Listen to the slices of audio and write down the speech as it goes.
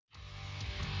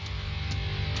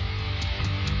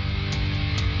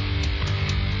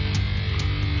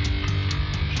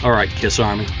All right, KISS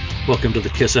Army, welcome to the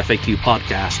KISS FAQ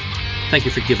podcast. Thank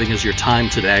you for giving us your time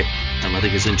today and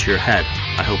letting us into your head.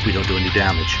 I hope we don't do any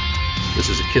damage. This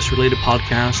is a KISS-related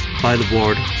podcast by the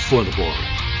board for the board.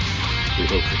 We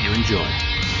hope that you enjoy.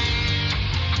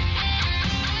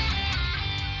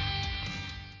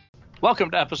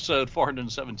 Welcome to episode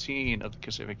 417 of the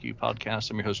KISS FAQ podcast.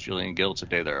 I'm your host, Julian Gill.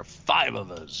 Today there are 5 of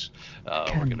us. We're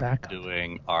going to be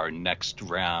doing our next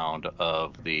round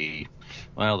of the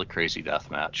crazy death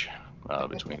match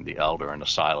between the Elder and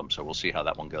Asylum. So we'll see how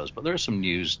that one goes. But there's some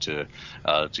news to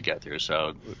get through.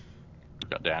 So we've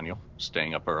got Daniel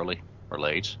staying up early or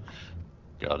late.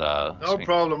 No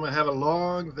problem. I have a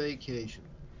long vacation.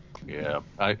 Yeah,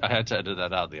 I had to edit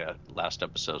that out the last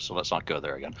episode, so let's not go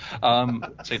there again.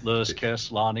 St. Louis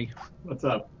KISS, Lonnie. What's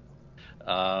up?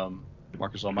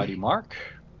 Marcus Almighty Mark.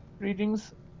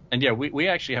 Greetings. And yeah, we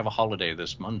actually have a holiday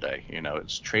this Monday. You know,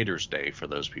 it's Traitors' Day for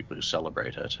those people who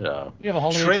celebrate it. We have a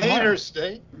holiday Traitors'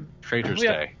 Day? Traitors'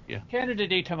 Day, yeah. Canada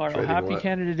Day tomorrow. Trading Happy what?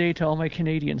 Canada Day to all my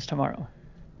Canadians tomorrow.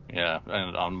 Yeah,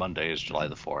 and on Monday is July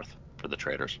the 4th for the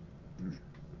traitors.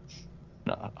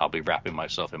 No, I'll be wrapping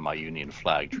myself in my Union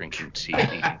flag, drinking tea,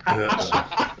 eating cookies.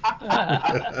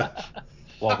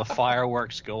 While the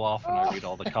fireworks go off and I read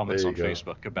all the comments on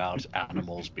Facebook about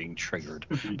animals being triggered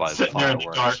by the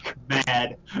fireworks. Dark,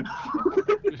 mad.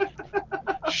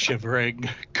 Shivering,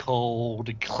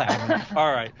 cold, clammy.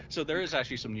 All right, so there is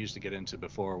actually some news to get into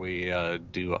before we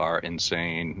do our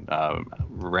insane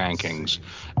rankings.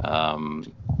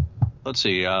 Let's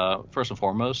see. First and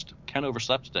foremost, Ken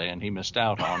overslept today, and he missed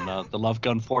out on the Love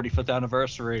Gun 45th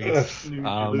anniversary. Yeah.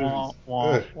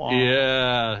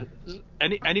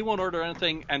 Anyone order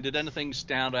anything, and did anything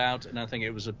stand out? And I think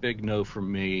it was a big no for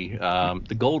me.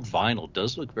 The gold vinyl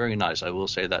does look very nice. I will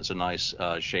say that's a nice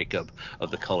shakeup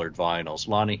of the colored vinyls.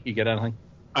 Lonnie, you get anything?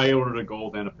 I ordered a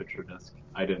gold and a picture disc.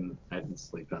 I didn't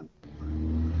sleep in.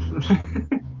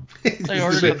 So you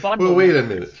ordered a bundle. Well, wait a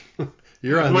minute.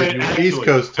 You're on East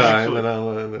Coast time and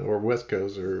or West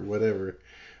Coast or whatever.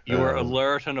 You were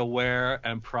alert and aware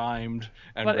and primed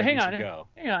and ready to go.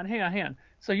 Hang on.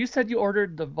 So you said you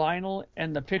ordered the vinyl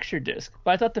and the picture disc,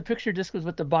 but I thought the picture disc was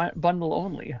with the bundle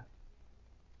only.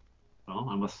 Well,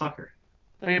 I'm a sucker.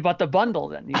 So you bought the bundle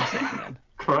then, you saying then?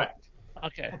 Correct.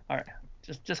 Okay, all right.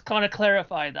 Just kind of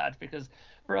clarify that, because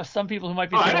for us, some people who might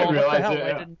be I saying, didn't "Oh, what the realize hell? it,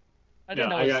 yeah. I didn't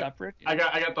know it was separate." I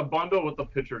got the bundle with the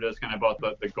picture disc, and I bought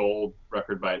the gold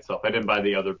record by itself. I didn't buy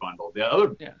the other bundle. The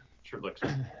other shirt looks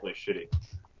really shitty.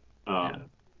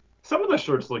 Some of the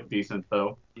shirts look decent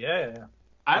though. Yeah.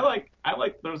 I like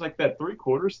there was like that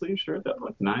 3/4 sleeve shirt that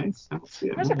looked nice. I don't see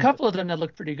it. There's a couple of them that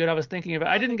look pretty good. I was thinking about.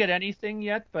 I didn't get anything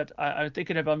yet, but I'm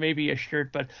thinking about maybe a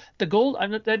shirt. But the gold, I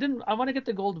want to get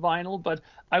the gold vinyl, but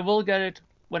I will get it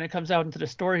when it comes out into the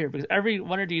store here, because every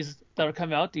one of these that'll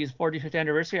come out, these 45th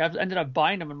anniversary, I've ended up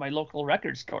buying them in my local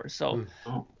record store, so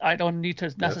I don't need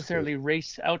to necessarily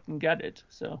race out and get it.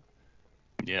 So.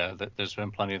 Yeah, there's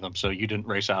been plenty of them. So you didn't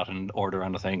race out and order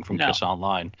anything from KISS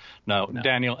Online? No.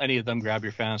 Daniel, any of them grab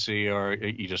your fancy, or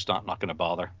you just not going to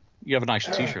bother? You have a nice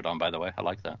T-shirt on, by the way. I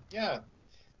like that. Yeah.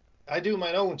 I do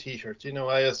my own T-shirts. You know,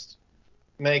 I just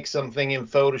make something in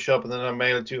Photoshop and then I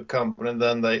mail it to a company, and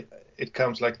then it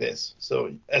comes like this.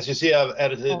 So as you see, I've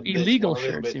edited illegal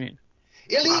shirts, you mean?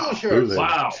 Illegal shirts.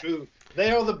 Wow. True.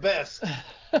 They are the best.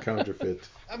 Counterfeit.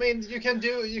 I mean, you can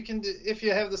do if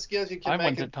you have the skills, you can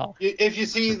make it. If you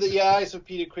see the eyes of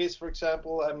Peter Criss, for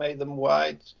example, I made them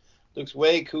white. Looks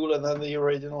way cooler than the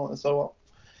original, and so on.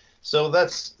 So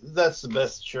that's the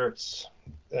best shirts.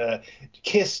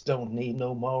 KISS don't need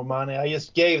no more money. I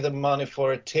just gave them money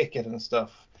for a ticket and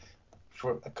stuff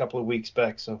for a couple of weeks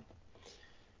back, so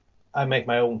I make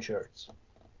my own shirts.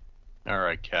 All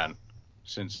right, Ken.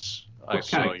 Since I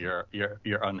saw your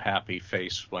unhappy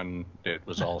face when it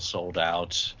was all sold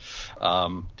out,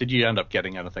 did you end up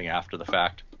getting anything after the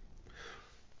fact?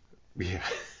 Yeah.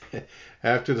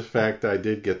 After the fact, I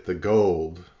did get the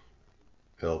gold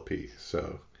LP.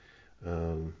 So,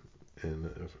 and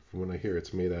from what I hear,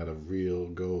 it's made out of real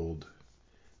gold.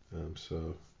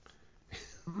 So,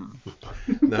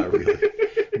 not really,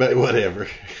 but whatever.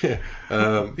 Yeah,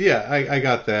 I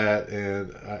got that,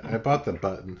 and I bought the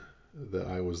button, the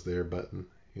I Was There button,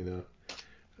 you know,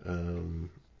 and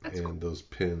cool. Those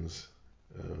pins.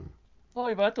 You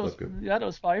bought those?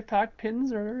 Those 5-pack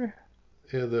pins, or?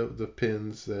 Yeah, the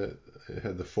pins that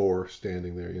had the 4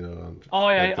 standing there, you know, on the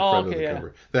front of the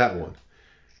cover. That one.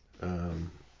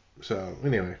 So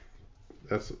anyway,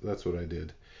 that's what I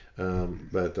did.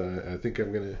 But I think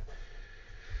I'm gonna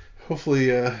hopefully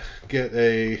get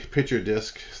a picture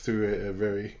disc through a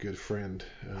very good friend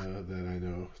that I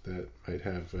know that might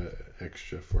have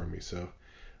extra for me. So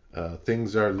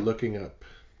things are looking up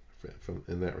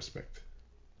in that respect.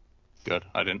 Good.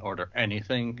 I didn't order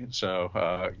anything,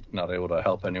 so not able to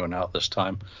help anyone out this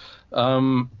time.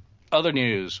 Other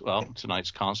news. Well,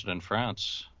 tonight's concert in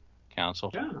France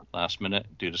canceled last minute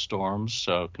due to storms.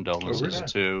 So condolences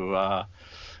to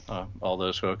all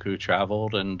those who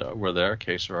traveled and were there.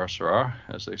 Que sera, sera,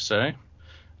 as they say.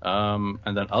 And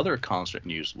then other concert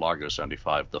news. Largo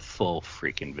 75, the full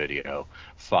freaking video,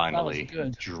 finally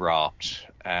dropped,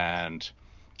 and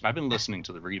I've been listening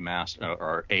to the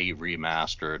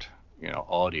remastered,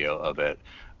 audio of it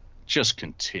just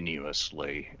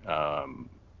continuously.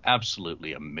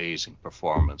 Absolutely amazing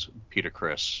performance. Peter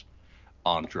Criss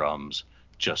on drums,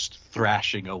 just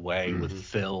thrashing away with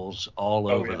fills all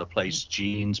over the place.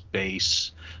 Gene's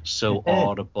bass, so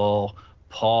audible.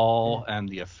 Paul and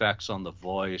the effects on the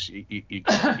voice.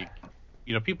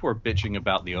 People were bitching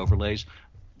about the overlays.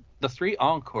 The 3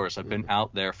 encores have been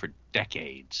out there for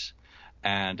decades,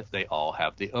 and they all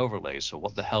have the overlays. So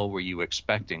what the hell were you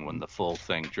expecting when the full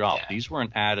thing dropped? These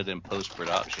weren't added in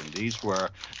post-production. These were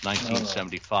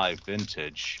 1975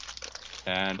 vintage,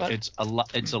 and it's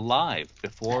alive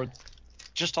before,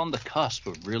 just on the cusp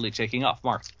of really taking off.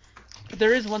 Mark.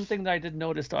 There is one thing that I did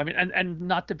notice, though. I mean, and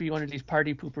not to be one of these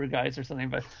party pooper guys or something,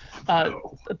 but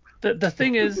the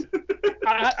thing is,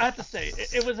 I have to say,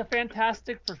 it was a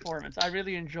fantastic performance. I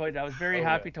really enjoyed it. I was very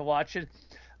happy to watch it.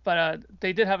 But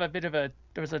they did have a bit of there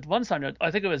was one song,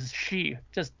 I think it was She.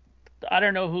 Just, I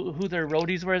don't know who their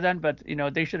roadies were then, but,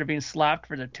 they should have been slapped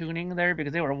for the tuning there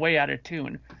because they were way out of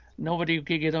tune. Nobody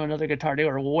could give them another guitar. They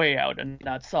were way out in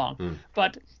that song.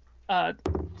 But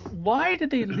why did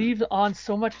they leave on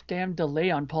so much damn delay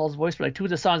on Paul's voice for like 2 of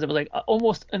the songs? It was like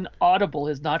almost inaudible,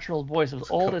 his natural voice. It was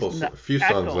all this few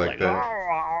songs like that.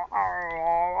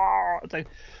 It's like,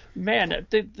 man,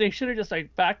 they should have just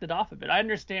like backed it off a bit. I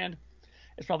understand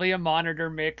it's probably a monitor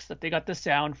mix that they got the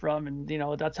sound from, and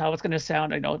that's how it's going to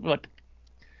sound. I know, but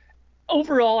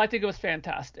overall, I think it was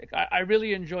fantastic. I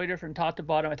really enjoyed it from top to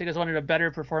bottom. I think it's one of the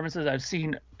better performances I've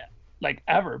seen like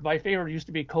ever. My favorite used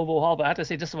to be Cobo Hall, but I have to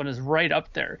say this one is right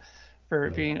up there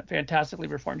for being fantastically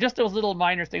performed. Just those little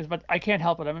minor things, but I can't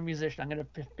help it. I'm a musician. I'm going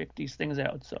to pick these things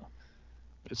out. So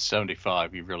it's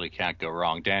 75. You really can't go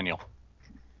wrong. Daniel.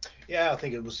 Yeah, I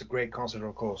think it was a great concert,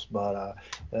 of course, but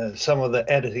some of the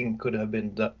editing could have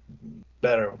been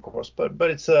better, of course. But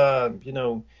it's what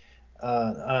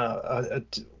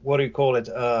do you call it?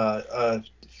 A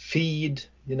feed.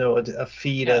 A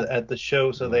feed at the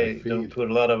show, so they don't put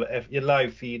a lot of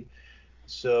live feed.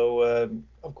 So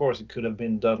of course it could have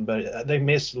been done, but they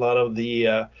missed a lot of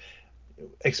the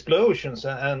explosions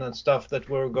and stuff that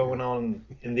were going on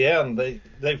in the end.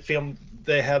 They filmed.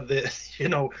 They had the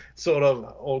sort of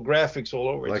all graphics all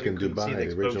over. Like in Dubai,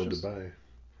 the original Dubai.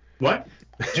 What?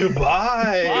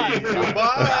 Dubai.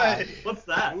 What's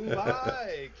that?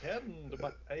 Dubai.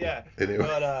 Dubai. Yeah. Anyway.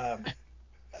 But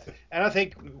and I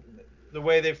think the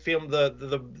way they filmed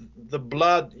the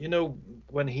blood,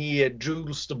 when he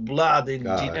drools the blood in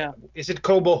is it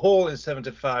Cobo Hall in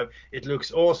 75? It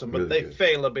looks awesome, but really they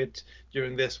fail a bit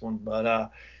during this one. But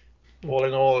all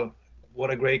in all, what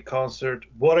a great concert!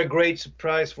 What a great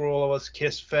surprise for all of us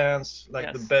Kiss fans!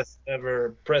 Like the best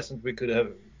ever present we could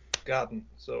have gotten.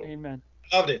 So, amen.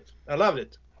 I loved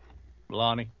it.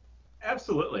 Lonnie.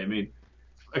 Absolutely. I mean,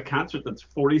 a concert that's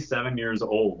 47 years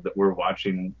old that we're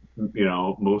watching,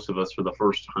 most of us for the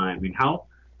first time. I mean, how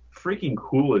freaking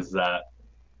cool is that?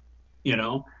 I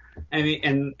mean,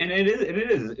 and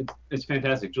it's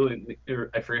fantastic. Julian,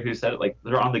 I forget who said it. Like,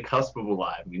 they're on the cusp of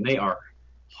alive. I mean, they are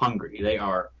hungry. They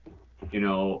are,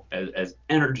 as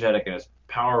energetic and as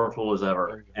powerful as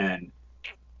ever. And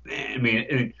I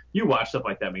mean, you watch stuff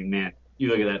like that. I mean, man, you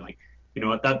look at that and like, you know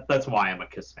what? That's why I'm a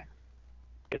Kiss fan.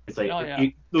 It's like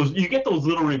you get those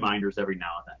little reminders every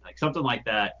now and then, like something like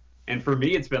that. And for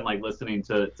me, it's been like listening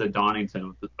to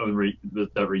Donington with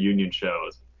the reunion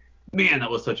shows. Man,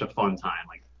 that was such a fun time.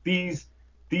 Like these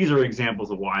are examples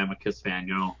of why I'm a Kiss fan.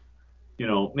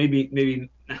 Maybe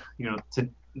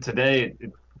today,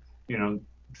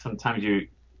 sometimes you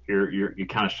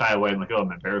kind of shy away and like, oh,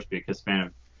 I'm embarrassed to be a Kiss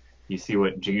fan. You see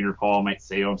what Gene or Paul might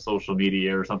say on social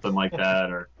media or something like that,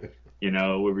 or we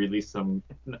release some.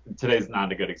 Today's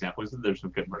not a good example. There's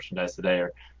some good merchandise today,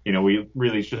 or we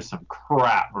release just some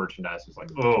crap merchandise. It's like,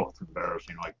 oh, it's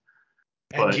embarrassing. Like,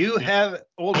 and you have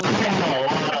all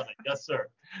the yes, sir.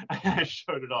 I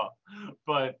showed it off,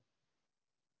 but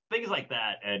things like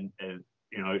that, and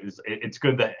it's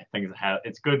good that things have.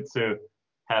 It's good to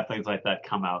have things like that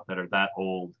come out that are that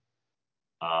old,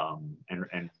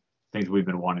 and things we've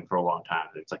been wanting for a long time.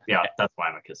 It's like, yeah, that's why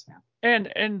I'm a Kiss fan.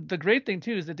 And the great thing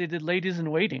too is that they did Ladies in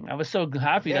Waiting. I was so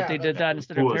happy that they did that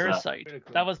instead of Parasite.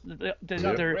 That was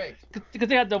because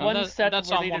they had the one set where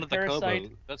they did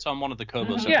Parasite. That's on one of the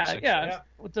Kobo songs. Yeah.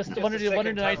 Just one of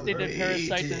the night they did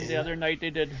Parasite, and the other night they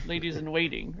did Ladies in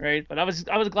Waiting, right? But I was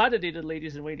glad that they did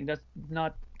Ladies in Waiting. That's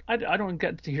not I don't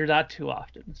get to hear that too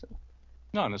often. So.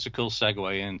 No, and it's a cool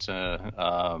segue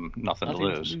into Nothing to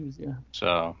Lose. Yeah.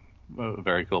 So,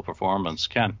 very cool performance,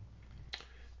 Ken.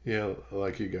 Yeah,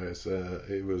 like you guys,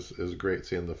 it was great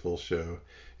seeing the full show.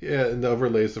 Yeah, and the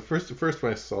overlays. The first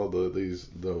when I saw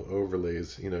the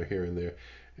overlays, here and there,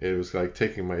 it was like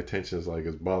taking my attention. It's like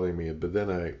it's bothering me. But then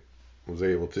I was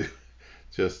able to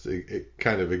just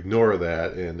kind of ignore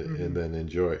that and then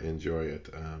enjoy it.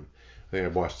 I think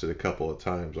I've watched it a couple of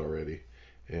times already.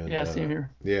 And, same here.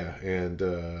 Yeah, and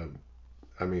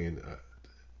I mean,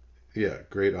 yeah,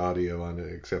 great audio on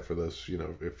it, except for those,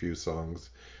 a few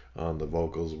songs on the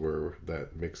vocals where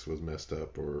that mix was messed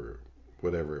up or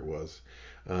whatever it was.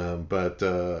 But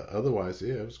otherwise,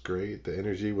 yeah, it was great. The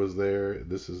energy was there.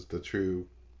 This is the true,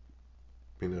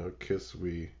 Kiss.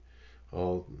 We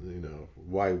all,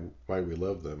 why we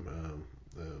love them.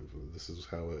 This is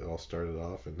how it all started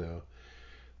off, and now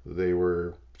they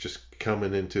were just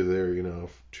coming into their,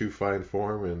 true fine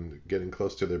form and getting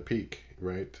close to their peak,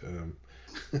 right?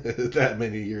 That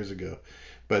many years ago.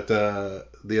 But the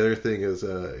other thing is, I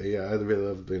really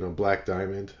love, Black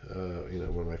Diamond,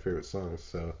 one of my favorite songs.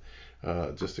 So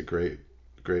just a great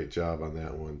job on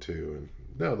that one too. And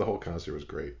no, the whole concert was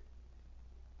great.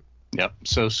 Yep,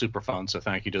 so super fun. So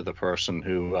thank you to the person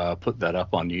who put that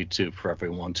up on YouTube for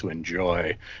everyone to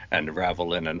enjoy and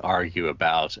revel in and argue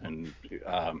about. And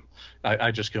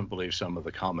I just couldn't believe some of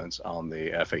the comments on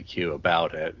the FAQ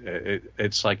about it.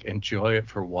 It's like, enjoy it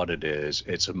for what it is.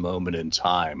 It's a moment in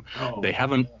time. Oh. They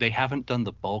haven't done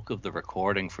the bulk of the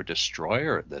recording for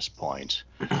Destroyer at this point.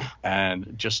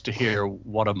 And just to hear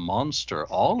what a monster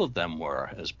all of them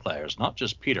were as players, not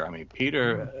just Peter. I mean,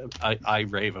 Peter, I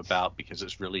rave about because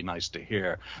it's really nice to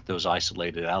hear those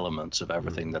isolated elements of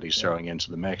everything that he's throwing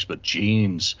into the mix. But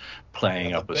Gene's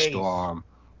playing up a storm.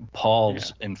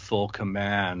 Paul's in full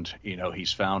command.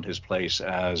 He's found his place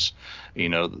as,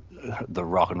 the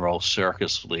rock and roll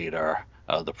circus leader,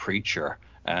 the preacher,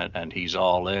 and he's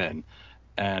all in.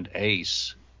 And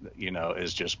Ace,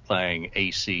 is just playing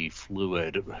AC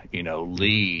fluid,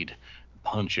 lead,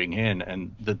 punching in,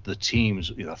 and the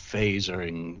teams,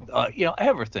 phasing,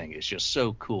 everything is just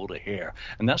so cool to hear.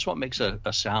 And that's what makes a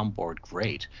soundboard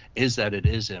great, is that it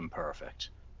is imperfect,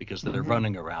 because they're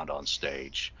running around on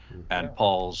stage, and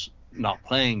Paul's not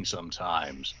playing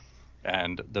sometimes.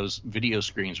 And those video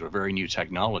screens were very new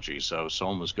technology, so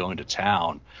someone was going to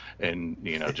town and,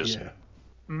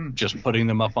 just putting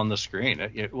them up on the screen.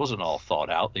 It wasn't all thought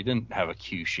out. They didn't have a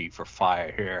cue sheet for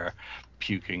fire here,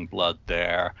 puking blood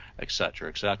there, etc.,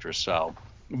 etc. So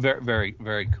very, very,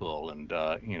 very cool. And,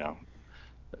 a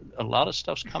lot of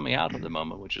stuff's coming out at the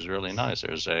moment, which is really nice.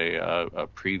 There's a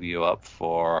preview up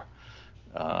for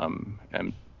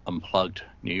Unplugged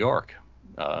New York.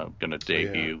 Going to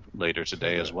debut later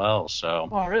today as well. So,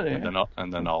 really?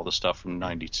 And then all the stuff from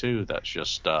 '92 that's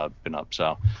just been up.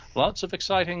 So lots of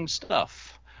exciting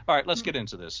stuff. All right, let's get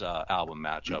into this album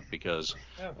matchup, because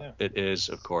it is,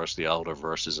 of course, The Elder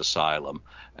versus Asylum.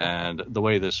 And the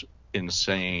way this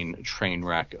insane train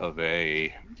wreck of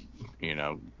a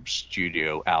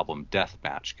studio album death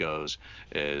match goes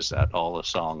is that all the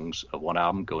songs of one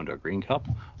album go into a green cup,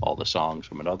 all the songs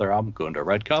from another album go into a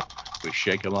red cup. We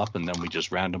shake them up, and then we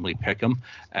just randomly pick them,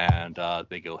 and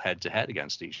they go head to head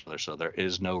against each other. So there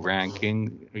is no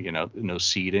ranking, no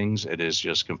seedings. It is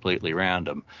just completely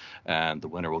random, and the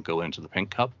winner will go into the pink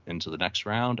cup into the next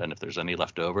round. And if there's any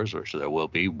leftovers, which there will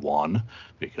be one,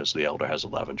 because The Elder has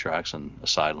 11 tracks and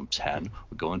Asylum 10,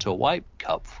 we'll go into a white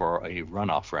cup for a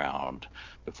runoff round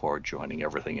before joining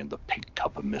everything in the pink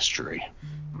cup of mystery.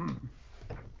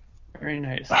 Very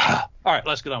nice. All right,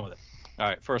 let's get on with it. All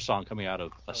right, first song coming out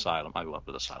of Asylum. I went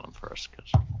with Asylum first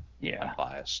because I'm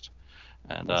biased.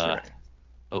 And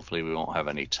hopefully we won't have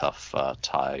any tough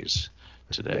ties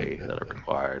today that are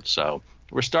required. So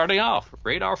we're starting off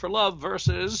Radar for Love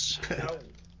versus...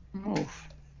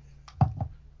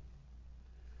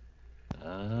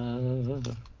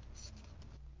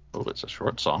 it's a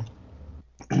short song.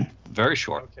 Very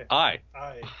short. Okay. I.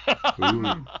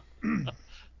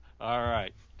 All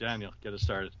right, Daniel, get us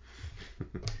started.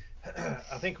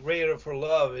 I think Radar for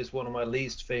Love is one of my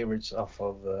least favorites off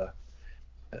of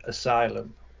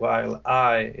Asylum, while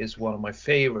I is one of my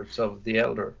favorites of The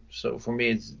Elder. So for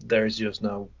me, there's just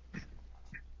no...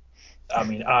 I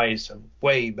mean, I is a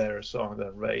way better song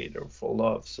than Radar for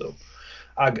Love, so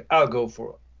I'll go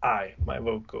for I. My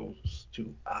vote goes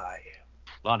to I.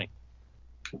 Lonnie.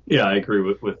 Yeah, I agree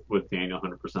with Daniel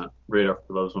 100%. Radar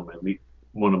for Love is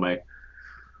one of my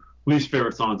least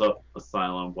favorite songs off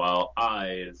Asylum, while I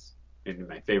is maybe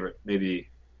my favorite, maybe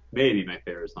my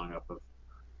favorite song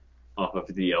off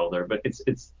of The Elder. But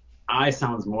it's I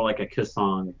sounds more like a Kiss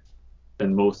song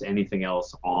than most anything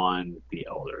else on The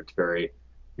Elder. It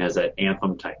has that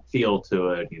anthem type feel to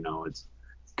it. You know, it's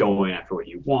going after what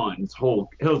you want. It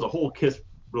has a whole Kiss,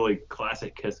 really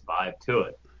classic Kiss vibe to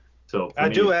it. So I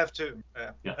do have to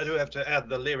add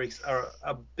the lyrics are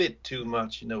a bit too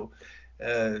much. You know,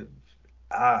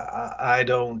 I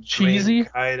don't cheesy.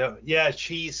 Drink, I don't. Yeah,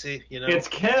 cheesy. You know, it's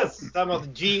Kiss. Some of the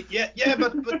Gene. Yeah,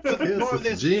 but more of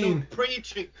this, you know,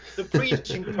 the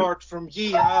preaching part from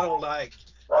Gene, I don't like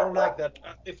that.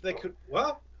 If they could,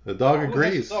 well, the dog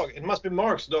agrees. Dog? It must be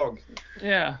Mark's dog.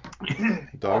 Yeah.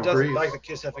 Dog doesn't agrees. like the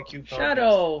Kiss FAQ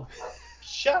podcast.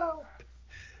 Shadow.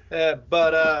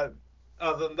 But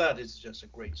other than that, it's just a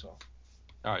great song.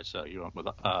 All right, so you went with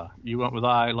I,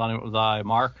 Lonnie went with I,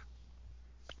 Mark.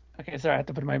 Okay, sorry, I have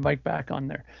to put my mic back on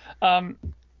there.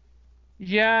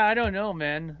 Yeah, I don't know,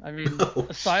 man. I mean,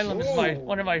 Asylum is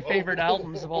one of my favorite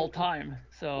albums of all time.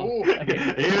 So I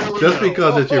mean, just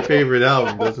because it's your favorite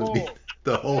album doesn't mean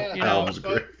the whole album's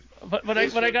great. But I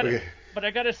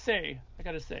gotta say,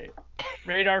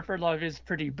 Radar for Love is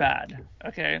pretty bad.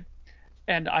 Okay,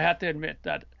 and I have to admit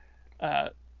that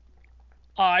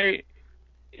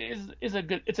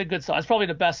it's a good song. It's probably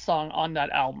the best song on that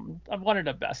album. One of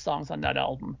the best songs on that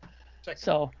album.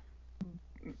 So.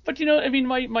 But you know, I mean,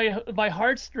 my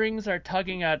heartstrings are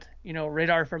tugging at, you know,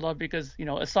 Radar for Love because, you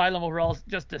know, Asylum overall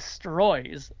just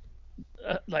destroys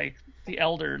like The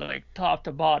Elder, like top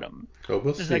to bottom. Oh,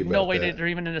 we'll There's see like no way that. they're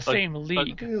even in the same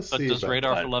league. But does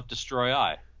Radar for Love destroy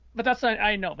I? But that's not,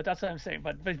 I know, but that's what I'm saying.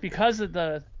 But because of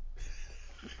the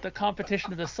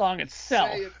competition of the song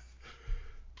itself,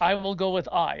 I will go with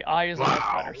I. I is a much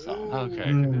better song.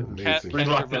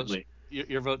 Okay.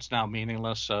 Your vote's now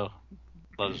meaningless, so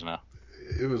let us know.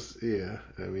 It was, yeah.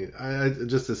 I mean, I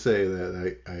just to say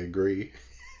that I agree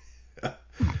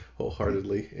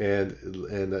wholeheartedly,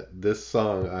 and this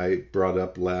song I brought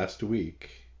up last week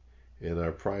in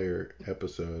our prior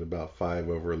episode about 5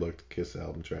 overlooked Kiss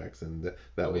album tracks, and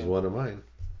that was one of mine.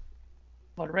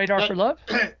 What, Radar for Love?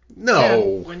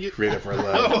 No, Radar for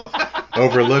Love.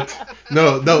 Overlooked.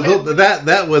 No,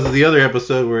 that was the other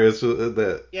episode where it's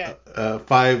the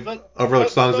 5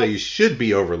 overlooked songs that you should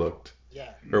be overlooked.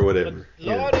 Yeah. Or whatever.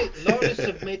 Lonnie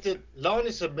submitted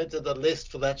a list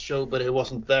for that show, but it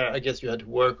wasn't there. I guess you had to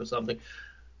work or something.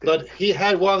 But he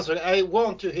had one song. I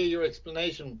want to hear your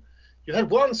explanation. You had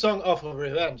one song off of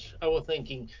Revenge. I was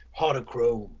thinking, Heart of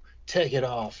Chrome, Take It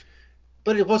Off.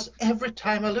 But it was every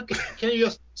time I look at it. Can you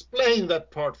just explain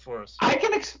that part for us? I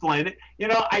can explain it. You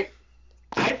know, I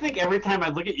think Every Time I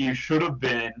Look at You should have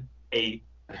been a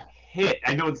hit.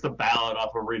 I know it's the ballad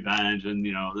off of Revenge and,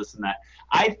 you know, this and that.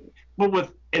 But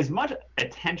with as much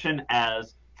attention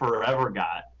as Forever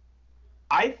got,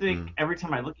 I think Every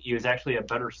Time I Look at You is actually a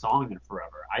better song than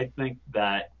Forever. I think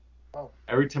that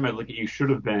Every Time I Look at You should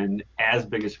have been as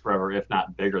big as Forever, if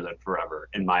not bigger than Forever,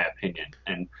 in my opinion.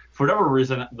 And for whatever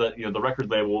reason, the record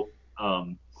label,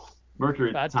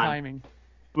 Mercury at the time, timing.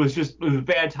 It was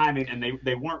bad timing, and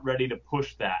they weren't ready to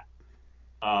push that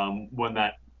when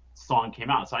that song came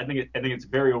out. So I think it's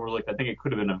very overlooked. I think it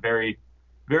could have been a very,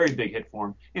 very big hit for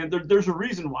him. And there's a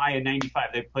reason why in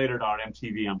 '95 they played it on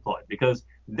MTV Unplugged, because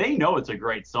they know it's a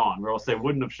great song, or else they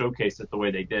wouldn't have showcased it the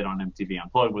way they did on MTV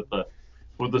Unplugged with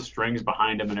the strings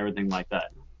behind them and everything like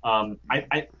that. And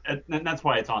that's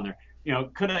why it's on there. You know,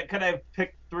 could I have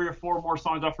picked 3 or 4 more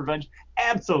songs off Revenge?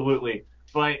 Absolutely,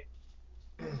 but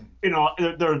you know,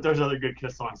 there's other good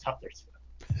Kiss songs out there too.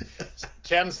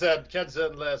 Ken said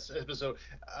last episode,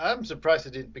 I'm surprised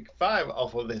he didn't pick 5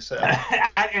 off of this. And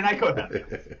I could have.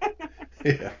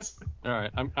 Yes. All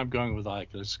right, I'm going with I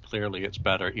because clearly it's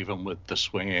better, even with the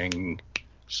swinging,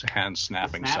 hand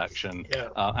snapping section. Yeah.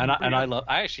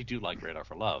 I actually do like Radar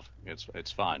for Love.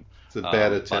 It's fine. It's a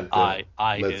bad attempt. But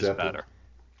I is Zeppelin. better.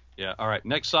 Yeah. All right.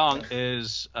 Next song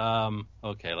is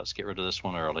okay. Let's get rid of this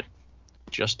one early.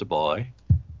 Just a Boy.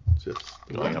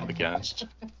 Going up against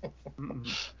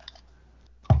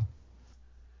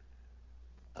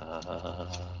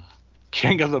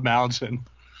King of the Mountain.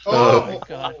 Oh my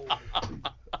God.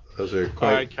 Those are quite.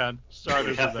 All right, Ken. Start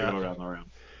us with that. Around the room.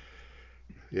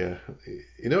 Yeah,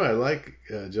 you know, I like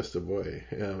Just a Boy,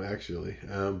 actually,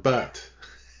 but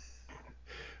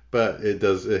it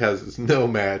has no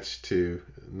match to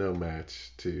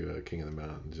King of the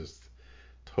Mountain. Just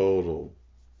total,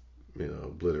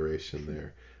 obliteration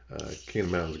there. King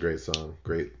of the Mountain's a great song,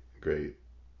 great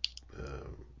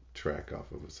track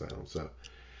off of Asylum. So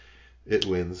it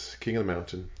wins. King of the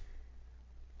Mountain.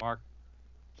 Mark.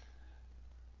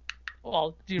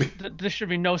 Well, this should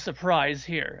be no surprise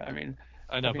here.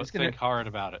 I know, but think hard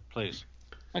about it, please.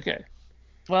 Okay.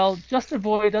 Well, Just a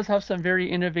Boy does have some very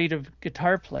innovative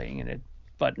guitar playing in it,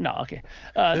 but no, okay.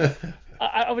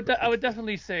 I would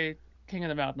definitely say King of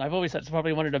the Mountain. I've always said it's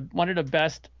probably one of the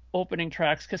best opening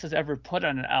tracks Kiss has ever put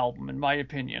on an album, in my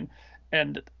opinion.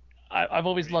 And I've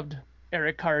always loved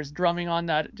Eric Carr's drumming on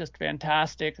that, just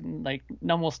fantastic, and like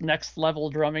almost next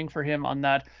level drumming for him on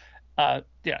that.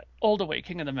 All the way,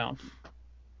 King of the Mountain.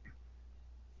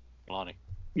 Lonnie.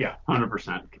 Yeah,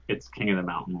 100%. It's King of the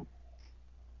Mountain.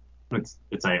 It's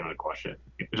not even a question.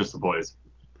 Just the Boys.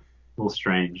 A little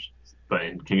strange, but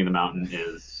King of the Mountain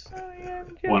is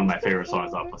one of my favorite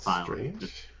songs off Asylum.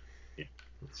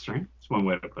 Strange? It's one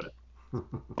way to put it.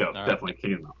 Definitely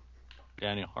King of the Mountain.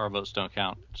 Daniel, our votes don't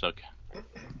count. It's okay.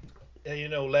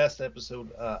 Yeah, last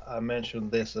episode I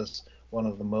mentioned this as one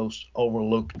of the most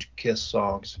overlooked Kiss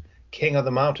songs. King of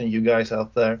the Mountain, you guys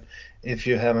out there, if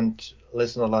you haven't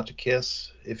listened a lot to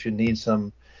Kiss, if you need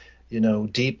some,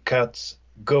 deep cuts,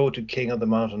 go to King of the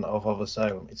Mountain off of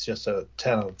Asylum. It's just a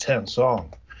 10 out of 10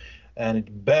 song, and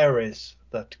it buries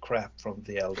that crap from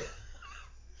The Elder.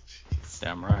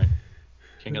 Damn right.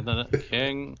 King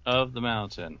of the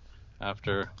Mountain.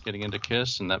 After getting into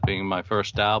Kiss and that being my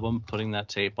first album, putting that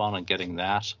tape on and getting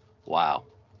that, wow,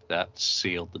 that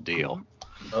sealed the deal.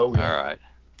 Oh yeah. All right.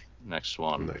 Next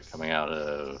one, coming out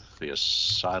of the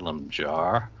Asylum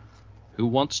jar. Who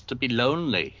Wants to Be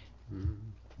Lonely?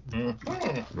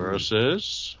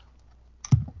 Versus...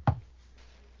 I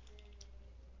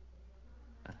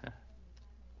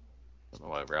don't know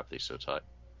why I wrapped these so tight.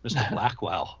 Mr.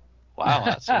 Blackwell. Wow,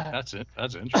 that's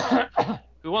interesting.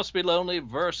 Who Wants to Be Lonely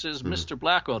versus Mr.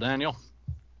 Blackwell, Daniel?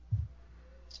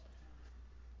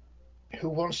 Who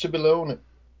Wants to Be Lonely?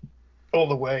 All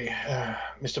the way.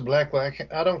 Mr. Blackwell,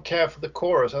 I don't care for the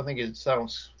chorus. I think it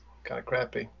sounds kind of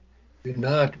crappy. You're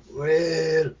not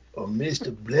well, oh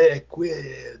Mr.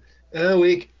 Blackwell.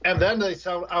 And then they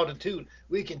sound out of tune.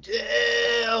 We can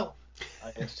tell.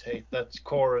 I just hate that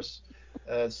chorus.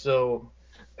 So,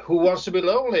 Who Wants to Be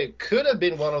Lonely could have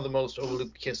been one of the most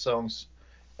overlooked Kiss songs.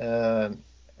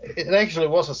 It actually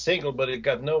was a single, but it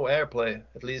got no airplay,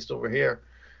 at least over here.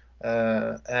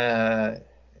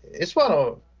 It's one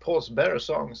of Paul's better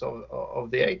songs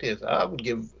of the 80s. I would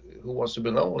give Who Wants to Be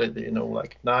Lonely,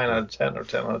 like 9 out of 10 or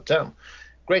 10 out of 10.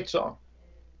 Great song.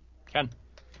 Ken?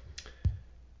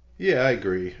 Yeah, I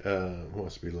agree. Who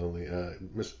Wants to Be Lonely?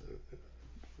 Mr.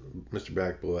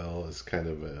 Blackwell is kind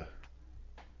of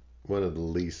one of the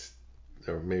least,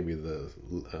 or maybe the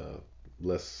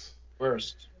less...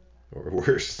 Worst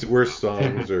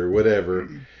songs or whatever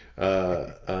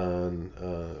on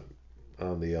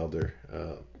The Elder.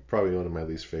 Probably one of my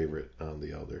least favorite on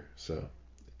The Elder. So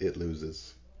it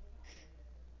loses.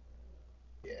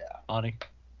 Yeah. Lonnie?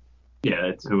 Yeah,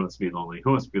 it's Who Wants to Be Lonely.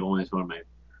 Who Wants to Be Lonely is one of my,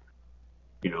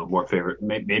 more favorite,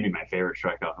 maybe my favorite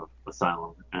track off of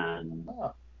Asylum. And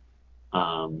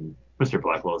Mr.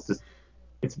 Blackwell is just,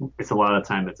 it's a lot of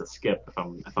time it's a skip if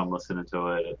I'm listening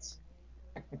to it.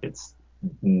 It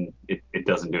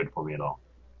doesn't do it for me at all.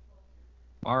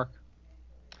 Mark?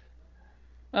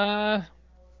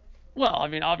 Well,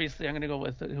 obviously I'm going to go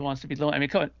with Who Wants to Be Lonely.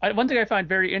 One thing I find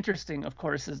very interesting, of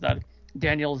course, is that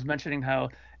Daniel's mentioning how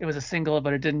it was a single,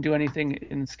 but it didn't do anything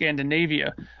in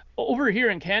Scandinavia. Over here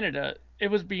in Canada, it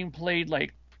was being played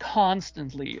like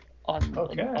constantly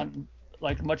on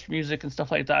like Much Music and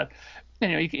stuff like that.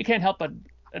 And, you can't help but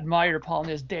admire Paul in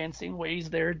his dancing ways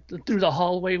there through the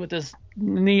hallway with his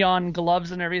neon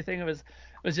gloves and everything. It was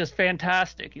just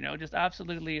fantastic, just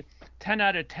absolutely 10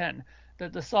 out of 10.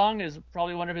 The song is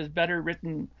probably one of his better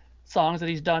written songs that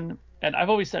he's done. And I've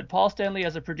always said Paul Stanley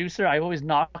as a producer, I've always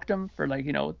knocked him for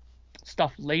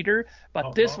stuff later.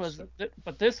 But this was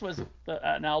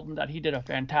an album that he did a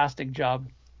fantastic job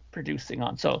producing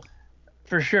on. So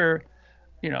for sure,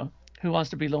 Who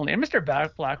Wants to Be Lonely? And Mr.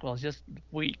 Blackwell is just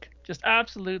weak, just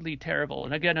absolutely terrible.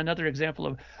 And again, another example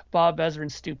of Bob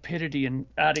Ezrin's stupidity in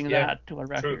adding that to a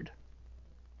record.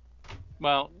 True.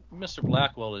 Well, Mr.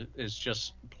 Blackwell is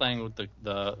just playing with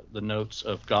the notes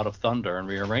of God of Thunder and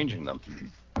rearranging them.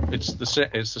 It's the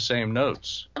same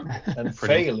notes. And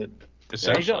failing.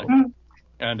 Essentially.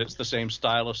 And it's the same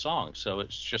style of song. So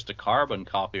it's just a carbon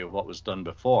copy of what was done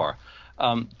before.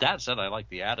 That said, I like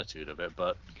the attitude of it,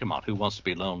 but come on, Who Wants to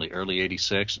Be Lonely? Early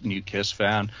 86, new Kiss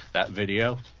fan, that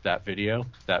video, yeah. That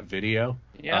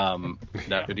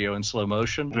video in slow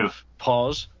motion,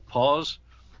 pause,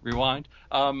 rewind.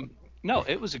 No,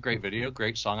 it was a great video,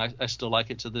 great song. I still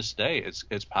like it to this day.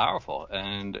 It's powerful,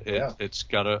 and it's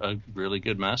got a really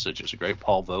good message. It's a great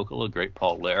Paul vocal, a great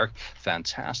Paul lyric,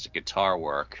 fantastic guitar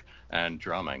work and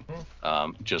drumming.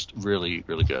 Just really,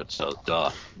 really good. So,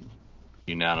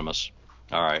 unanimous.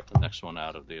 All right, the next one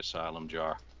out of the Asylum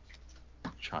jar.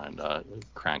 Trying to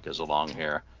crank us along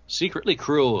here. Secretly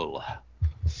Cruel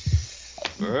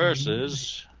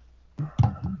versus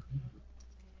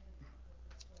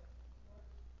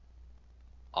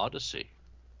Odyssey.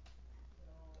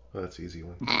 Well, that's an easy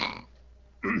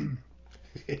one.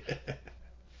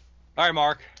 All right,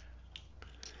 Mark.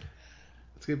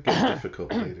 It's going to get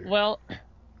difficult later. Well,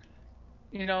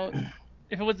 if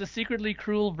it was the Secretly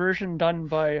Cruel version done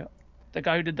by the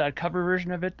guy who did that cover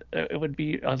version of it, it would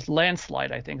be a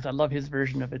Landslide, I think. I love his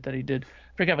version of it that he did.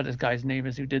 I forget what this guy's name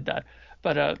is who did that.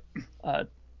 But,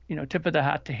 tip of the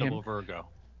hat to him.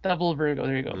 Double Virgo,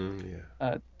 there you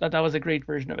go. That was a great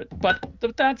version of it. But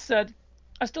with that said,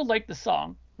 I still like the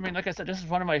song. I mean, like I said, this is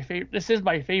one of my favorite. This is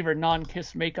my favorite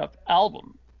non-Kiss makeup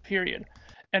album, period.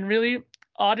 And really,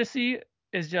 Odyssey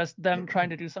is just them trying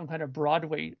to do some kind of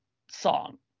Broadway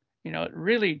song.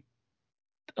 Really,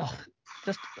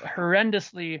 just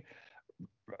horrendously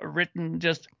written.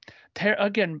 Just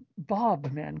again,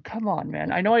 Bob, man, come on,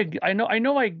 man. I know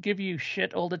I give you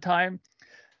shit all the time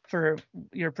for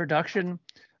your production.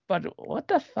 But what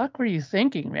the fuck were you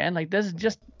thinking, man? Like, there's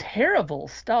just terrible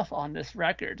stuff on this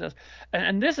record.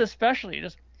 And this especially,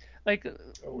 just like,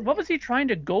 what was he trying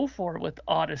to go for with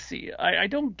Odyssey? I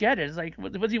don't get it. It's like,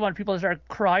 was he want people to start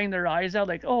crying their eyes out?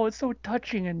 Like, oh, it's so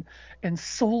touching and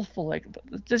soulful. Like,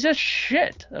 it's just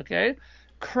shit, okay?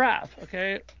 Crap,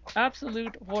 okay?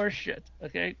 Absolute horseshit,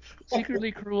 okay?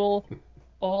 Secretly Cruel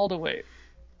all the way.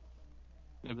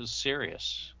 It was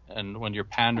serious. And when you're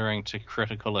pandering to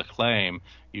critical acclaim,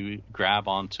 you grab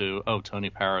onto, Tony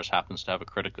Paris happens to have a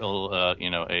critical,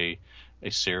 a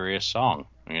serious song,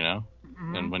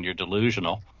 Mm-hmm. And when you're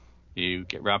delusional, you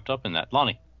get wrapped up in that.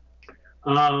 Lonnie.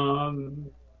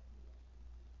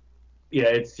 Yeah,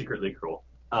 it's Secretly Cruel.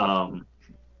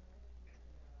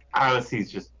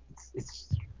 Odyssey's just, it's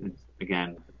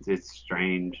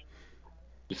strange.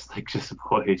 It's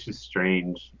just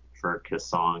strange for a Kiss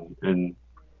song. And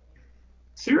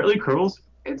Secretly Cruel's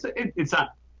it's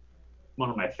not one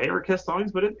of my favorite Kiss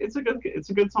songs, but it's a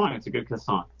good song. It's a good Kiss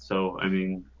song. So I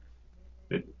mean,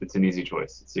 it's an easy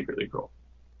choice. It's Secretly Cruel.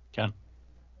 Ken.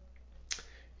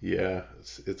 Yeah,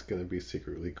 it's going to be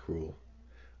Secretly Cruel.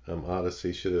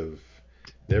 Odyssey should have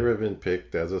never been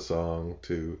picked as a song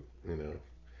to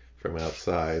from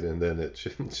outside, and then it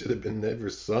should have been never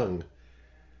sung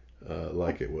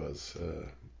like it was,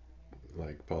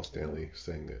 like Paul Stanley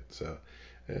sang it. So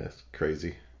it's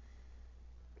crazy.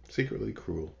 Secretly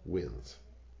Cruel wins.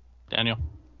 Daniel.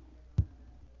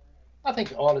 I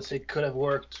think Odyssey could have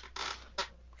worked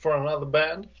for another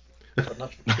band, but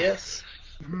not for Kiss.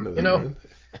 Band?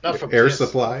 Not for Air Kiss,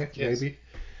 Supply, Kiss. maybe.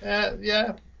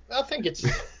 Yeah, I think it's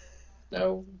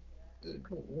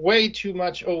way too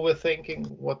much overthinking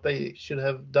what they should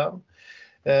have done.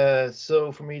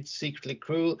 So for me, it's Secretly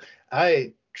Cruel.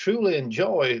 I truly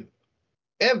enjoy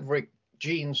every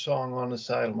Gene song on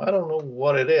Asylum. I don't know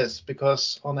what it is,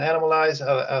 because on Animalize,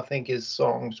 I think his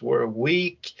songs were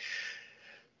weak.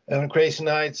 And on Crazy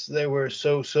Nights, they were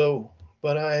so.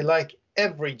 But I like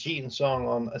every Gene song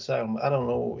on Asylum. I don't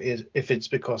know if it's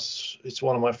because it's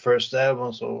one of my first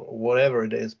albums or whatever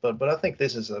it is, but I think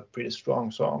this is a pretty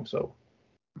strong song. So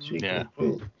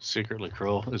Secretly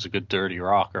Cruel is a good dirty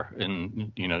rocker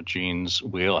in Gene's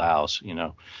wheelhouse,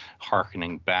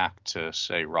 hearkening back to,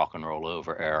 say, Rock and Roll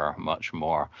Over era much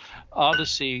more.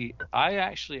 Odyssey,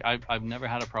 I've never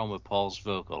had a problem with Paul's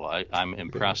vocal. I'm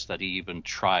impressed that he even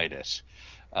tried it.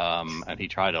 And he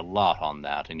tried a lot on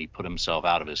that, and he put himself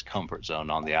out of his comfort zone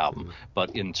on the album.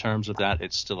 But in terms of that,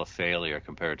 it's still a failure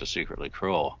compared to Secretly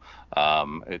Cruel.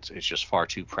 It's just far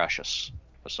too precious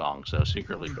a song. So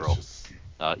Secretly Cruel,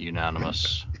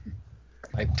 unanimous.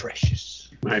 My precious.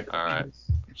 All right.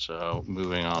 So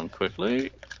moving on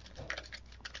quickly.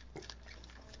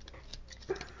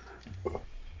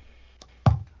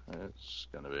 It's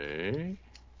gonna be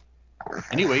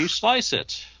Any Way You Slice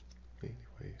It.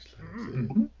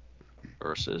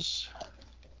 Versus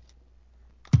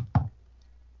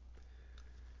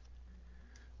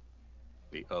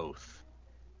The Oath.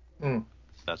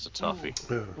 That's a toughie.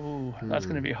 Ooh, that's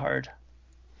going to be hard.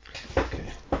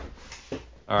 Okay.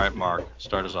 All right, Mark,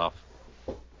 start us off.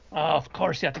 Of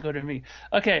course you have to go to me.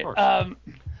 Okay.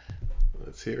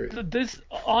 Let's hear it. This,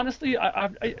 honestly, I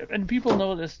and people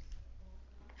know this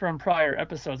from prior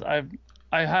episodes. I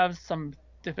have some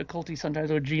difficulty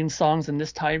sometimes with Gene songs in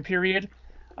this time period.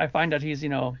 I find that he's,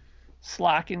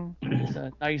 slacking is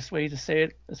a nice way to say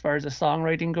it as far as the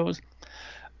songwriting goes.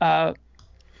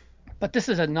 But this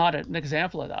is not an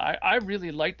example of that. I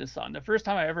really liked this song. The first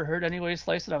time I ever heard Anyway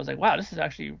Slice It, I was like, wow, this is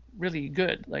actually really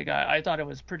good. Like I thought it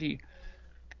was pretty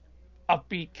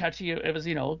upbeat, catchy. It was,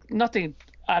 nothing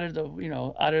out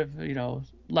of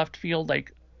left field,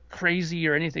 like crazy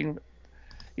or anything,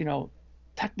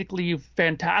 technically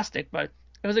fantastic, but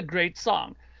it was a great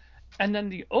song. And then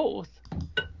The Oath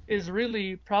is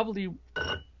really probably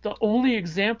the only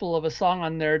example of a song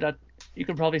on there that you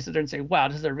could probably sit there and say, wow,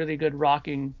 this is a really good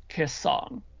rocking Kiss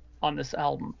song on this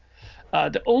album.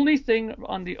 The only thing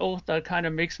on The Oath that kind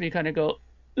of makes me kind of go,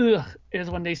 ugh, is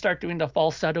when they start doing the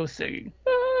falsetto singing.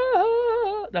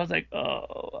 That was like,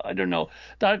 oh, I don't know.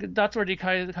 That's where they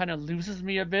kind of loses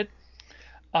me a bit.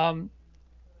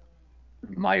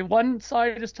 My one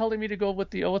side is telling me to go with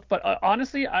The Oath, but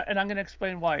honestly, and I'm going to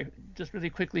explain why just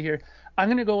really quickly here. I'm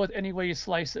going to go with Any Way You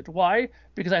Slice It. Why?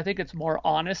 Because I think it's more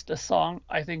honest, a song.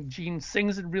 I think Gene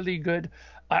sings it really good.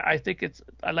 I think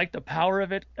I like the power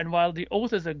of it. And while The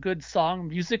Oath is a good song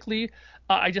musically,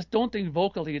 I just don't think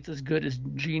vocally it's as good as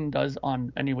Gene does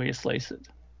on Any Way You Slice It.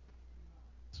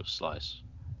 So Slice.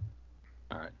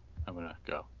 All right, I'm going to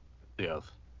go The Oath.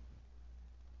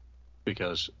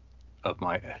 Because of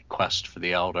my quest for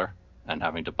the Elder and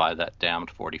having to buy that damned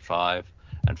 45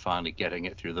 and finally getting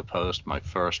it through the post, my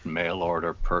first mail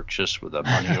order purchase with a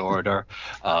money order,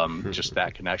 just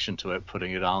that connection to it,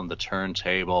 putting it on the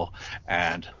turntable,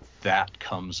 and that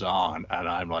comes on, and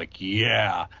I'm like,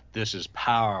 yeah, this is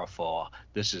powerful.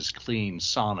 This is clean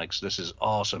sonics. This is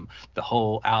awesome. The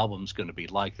whole album's going to be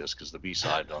like this, because the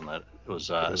B-side on that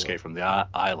was Escape from the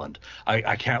Island.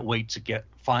 I can't wait to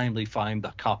finally find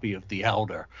the copy of The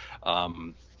Elder.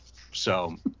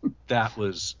 So that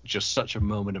was just such a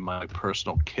moment in my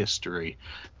personal history.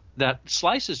 That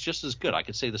Slice is just as good. I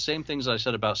could say the same things I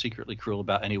said about Secretly Cruel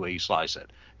about Any Way You Slice It.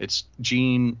 It's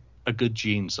a good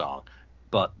Gene song,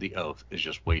 but The Oath is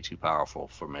just way too powerful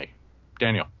for me.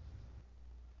 Daniel.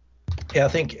 Yeah, I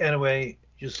think Anyway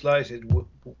You Slice It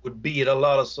would beat a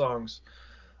lot of songs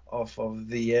off of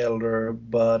The Elder,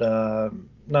 but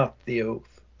not The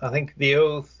Oath. I think The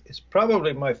Oath is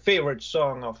probably my favorite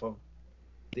song off of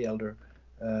The Elder,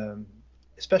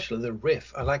 especially the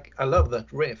riff. I love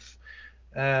that riff.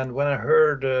 And when I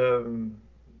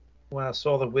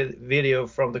saw the video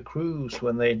from the Cruise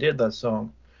when they did that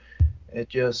song, it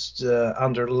just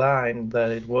underlined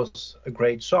that it was a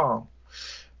great song.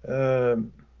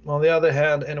 On the other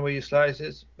hand, Anyway You Slice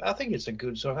It, I think it's a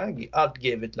good song. I'd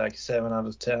give it like 7 out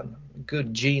of 10.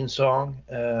 Good Gene song.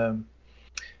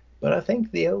 But I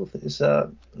think The Oath is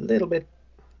a little bit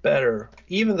better.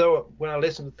 Even though when I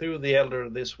listened through The Elder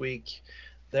this week,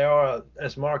 there are,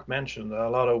 as Mark mentioned, a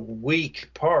lot of weak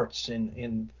parts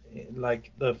in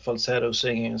like the falsetto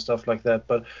singing and stuff like that.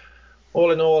 But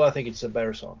all in all, I think it's a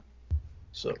better song.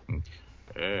 So.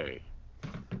 Hey.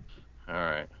 All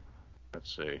right.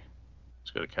 Let's see.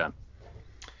 Let's go to Ken.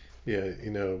 Yeah,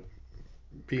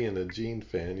 being a Gene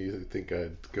fan, you think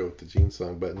I'd go with the Gene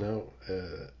song, but no,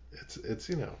 it's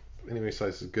Anyway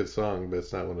Slice is a good song, but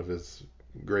it's not one of his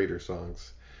greater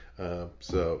songs.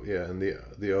 So yeah, and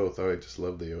the Oath, I just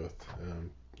love The Oath.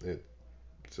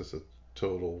 It's just a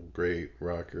total great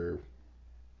rocker.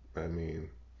 I mean,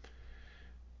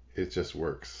 it just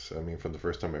works. I mean, from the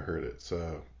first time I heard it,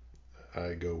 so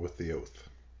I go with The Oath.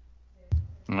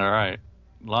 All right,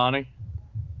 Lonnie.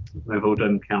 My vote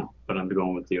doesn't count, but I'm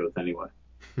going with The Oath anyway.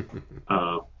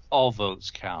 All votes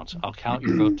count. I'll count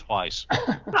your vote twice.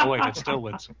 Oh wait, it still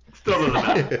wins. Still doesn't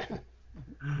matter.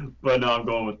 But no, I'm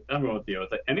going with The Oath.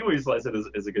 Anyway, Slice It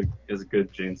is a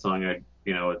good Gene song.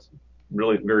 It's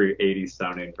really very 80s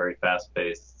sounding, very fast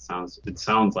paced. It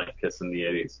sounds like Kiss in the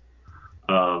 80s.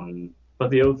 But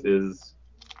The Oath is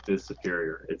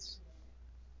superior. It's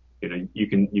you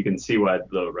can see why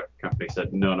the record company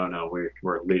said no,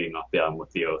 we're leading off the album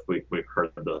with The Oath. We've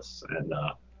heard this, and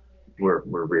we're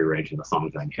rearranging the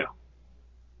songs on you.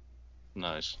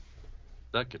 Nice.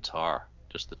 That guitar,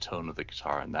 just the tone of the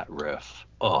guitar and that riff.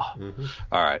 Oh. Mm-hmm.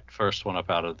 All right. First one up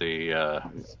out of the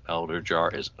Elder jar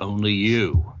is Only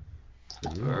You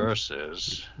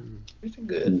versus. It's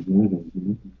good. No,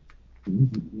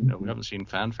 we haven't seen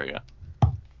Fanfare yet.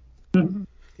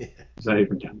 Yeah. Is that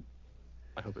even Ken?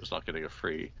 I hope it's not getting a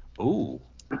free. Ooh,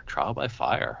 Trial by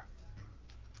Fire.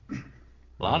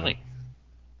 Lonnie,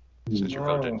 since your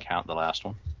vote didn't count the last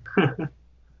one.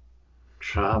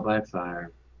 Trial by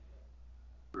Fire.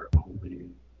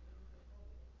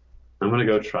 I'm going to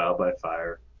go Trial by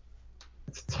Fire.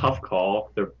 It's a tough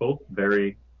call. They're both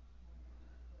very...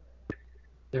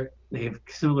 they have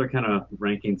similar kind of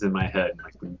rankings in my head.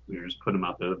 Like we were just putting them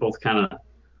out there. They're both kind of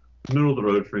middle of the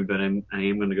road for me, but I am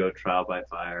going to go Trial by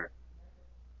Fire.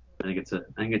 I think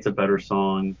it's a better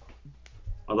song,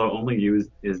 although Only You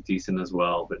is decent as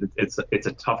well. But it's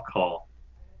a tough call.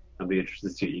 I'll be interested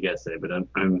to see what you guys say. But I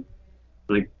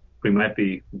think we might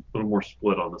be a little more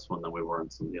split on this one than we were on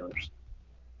some of the others.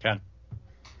 Ken.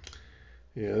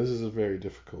 Yeah, this is a very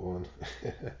difficult one.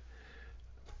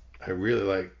 I really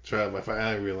like Trial by Fire.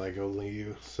 I really like Only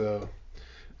You. So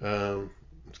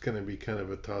it's going to be kind of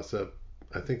a toss-up.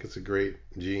 I think it's a great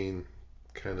Gene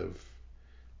kind of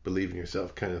believe in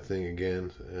yourself kind of thing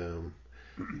again.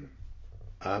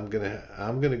 I'm gonna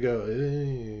go.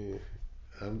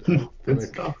 I'm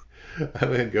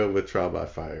gonna go with Trial by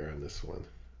Fire on this one.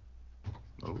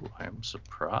 Oh, I'm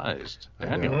surprised.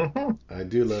 Daniel. I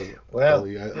do love. Well,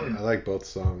 I like both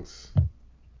songs.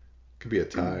 Could be a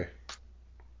tie.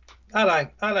 I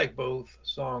like both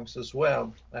songs as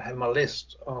well. I have my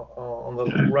list on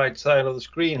the right side of the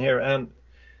screen here, and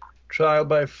Trial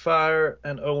by Fire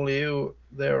and Only You,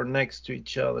 they are next to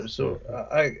each other. So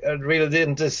I really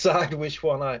didn't decide which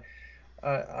one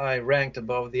I ranked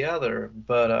above the other,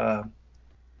 but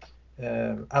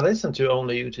I listened to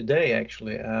Only You today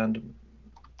actually, and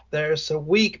there's a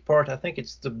weak part. I think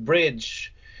it's the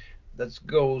bridge that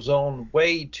goes on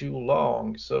way too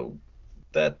long, so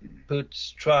that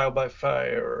puts Trial by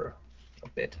Fire a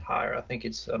bit higher. I think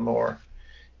it's a more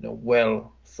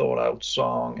well thought out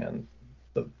song, and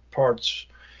the parts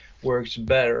works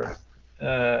better.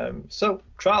 So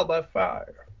Trial by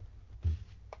Fire.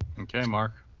 Okay,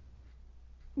 Mark.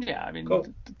 Yeah, I mean, cool.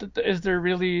 Is there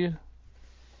really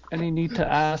any need to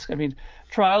ask? I mean,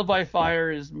 Trial by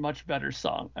Fire is much better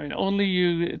song. I mean, Only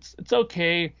You, it's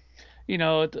okay.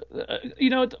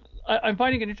 I'm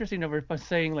finding it interesting over by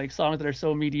saying like songs that are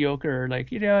so mediocre, like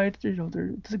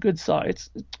it's a good song. It's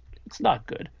not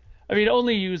good. I mean,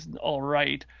 Only You's all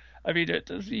right. I mean,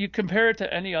 you compare it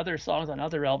to any other songs on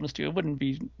other albums too, it wouldn't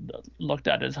be looked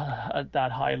at as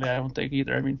that highly, I don't think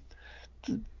either. I mean,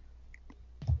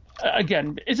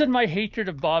 again, isn't my hatred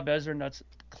of Bob Ezrin that's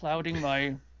clouding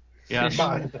my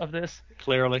vision of this?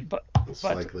 Clearly, but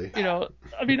likely. I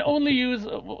mean, Only Use.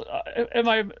 Am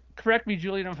I correct me,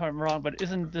 Julian, if I'm wrong? But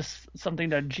isn't this something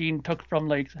that Gene took from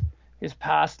like his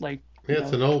past, like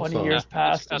it's an old 20 song. years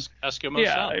past? Eskimo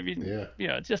song. I mean,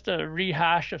 it's just a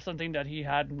rehash of something that he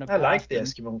had in the past. I like the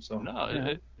Eskimo song.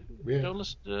 No, don't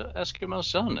listen to Eskimo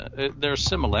song. There are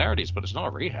similarities, but it's not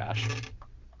a rehash.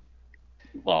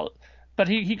 Well, but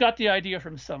he got the idea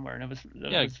from somewhere, and it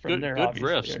was from there. Good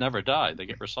riffs never die; they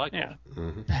get recycled. Yeah.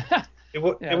 Mm-hmm.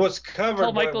 It was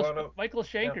covered by Michael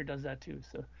Schenker does that too.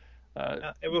 So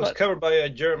it was covered by a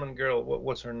German girl.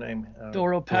 What's her name?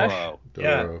 Doro Pesch.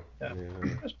 Doro. Yeah.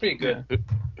 That's pretty good. Yeah.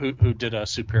 Who did a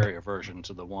superior version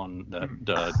to the one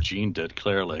that Gene did?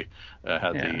 Clearly,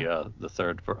 had the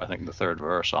third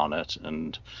verse on it,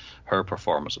 and her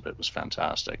performance of it was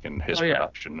fantastic, and his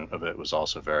production of it was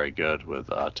also very good with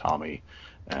Tommy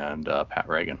and Pat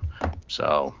Reagan.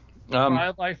 So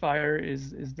Trial by Fire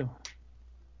is the.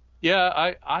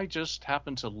 Yeah, I just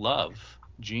happen to love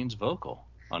Gene's vocal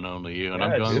on Only You, and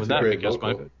I'm going with that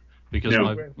because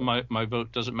my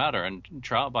vote doesn't matter. And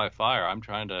Trial by Fire, I'm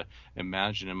trying to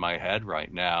imagine in my head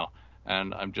right now,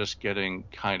 and I'm just getting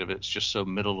it's just so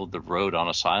middle of the road on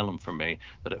Asylum for me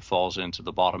that it falls into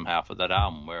the bottom half of that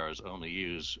album, whereas Only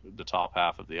You's the top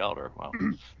half of the Elder. Well,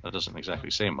 that doesn't exactly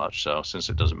say much, so since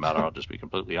it doesn't matter, I'll just be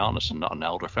completely honest and not an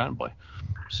Elder fanboy.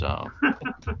 So...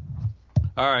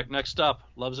 All right, next up,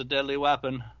 Love's a Deadly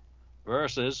Weapon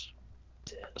versus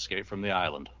Escape from the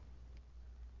Island.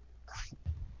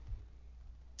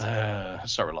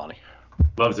 Start with Lonnie.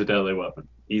 Love's a Deadly Weapon.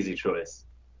 Easy choice.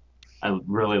 I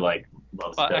really like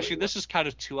Love's a Deadly Actually, this is kind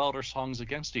of two Elder songs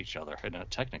against each other,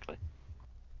 technically.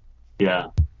 Yeah.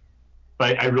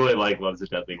 But I really like Love's a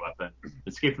Deadly Weapon.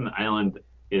 Escape from the Island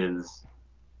is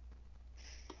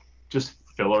just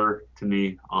filler to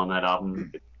me on that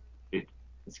album.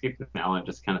 Escape from the Island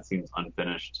just kind of seems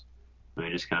unfinished. And they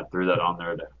just kind of threw that on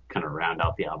there to kind of round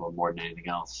out the album more than anything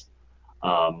else.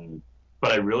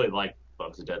 But I really like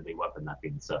Love's a Deadly Weapon, that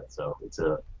being said. So it's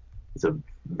a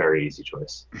very easy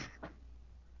choice.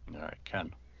 All right,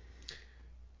 Ken.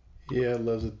 Yeah,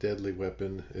 Love's a Deadly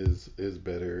Weapon is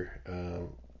better.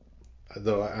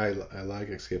 Though I like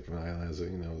Escape from the Island as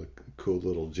the cool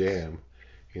little jam,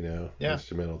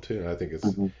 instrumental too. I think it's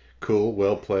cool,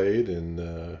 well played,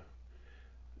 and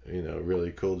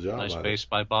really cool job. Nice bass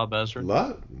by Bob Ezrin.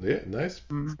 Nice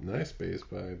bass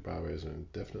by Bob Ezrin,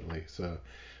 definitely. So,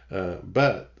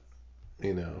 but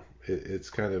it's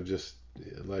kind of just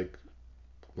like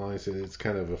lines, and it's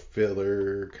kind of a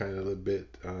filler, kind of a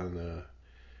bit on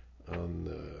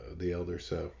the Elder.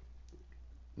 So,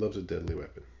 Love's a Deadly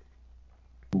Weapon.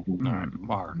 All right,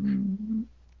 Mark.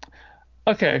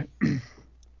 Okay.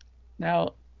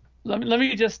 Now, let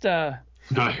me just.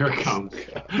 No, here it comes.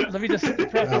 Let me just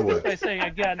preface this by saying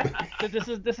again that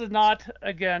this is not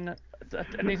again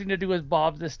anything to do with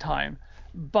Bob this time,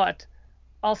 but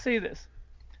I'll say this: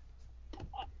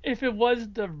 if it was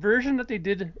the version that they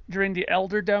did during the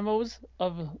Elder demos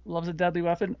of Love's a Deadly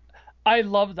Weapon, I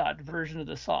love that version of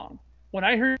the song. When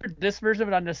I heard this version of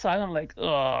it on the Asylum, I'm like,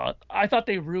 ugh, I thought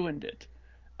they ruined it.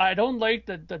 I don't like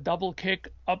the double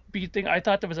kick upbeat thing. I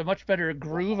thought there was a much better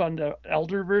groove on the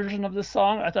Elder version of the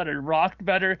song. I thought it rocked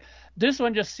better. This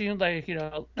one just seemed like,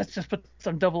 let's just put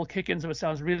some double kick in so it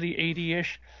sounds really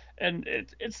 80-ish. And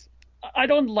it's I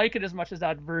don't like it as much as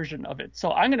that version of it.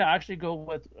 So I'm going to actually go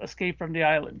with Escape from the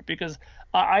Island because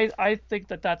I think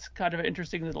that that's kind of an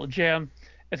interesting little jam.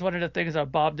 It's one of the things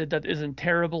that Bob did that isn't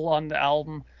terrible on the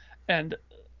album. And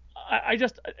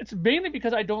it's mainly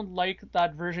because I don't like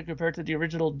that version compared to the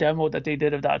original demo that they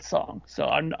did of that song. So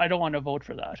I don't want to vote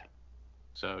for that.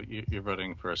 So you're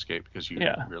voting for Escape because you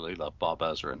really love Bob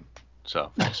Ezrin.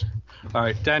 So thanks. All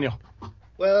right, Daniel.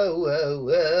 Whoa, whoa,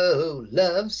 whoa,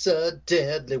 Love's a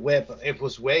Deadly Weapon. It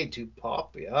was way too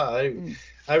poppy. I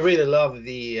really love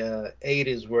the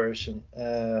 80s version.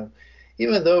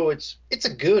 Even though it's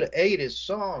a good 80s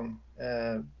song.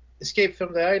 Escape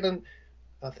from the Island,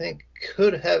 I think,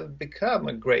 could have become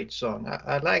a great song.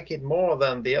 I like it more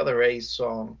than the other Ace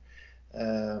song.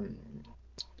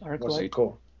 Dark what's Light. It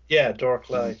called? Yeah,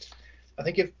 Dark Light. I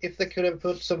think if they could have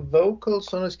put some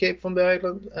vocals on Escape from the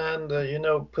Island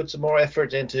and put some more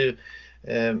effort into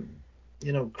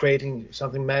creating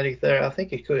something magic there, I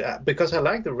think it could, because I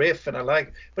like the riff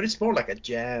but it's more like a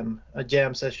jam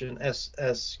session,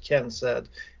 as Ken said.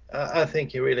 I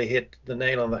think he really hit the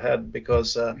nail on the head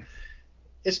because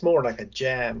it's more like a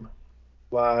jam,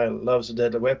 while Love's a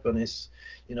Deadly Weapon is,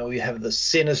 you have the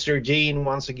sinister Gene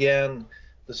once again.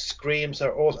 The screams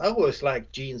are also, I always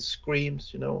like Gene's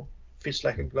screams, Fits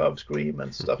Like a Glove scream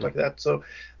and stuff like that. So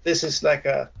this is like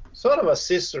a sort of a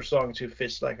sister song to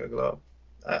Fits Like a Glove.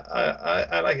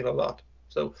 I like it a lot.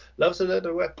 So Love's a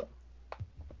Deadly Weapon.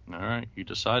 All right, you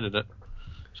decided it.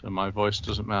 So my voice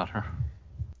doesn't matter.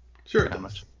 Sure it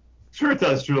does. Sure it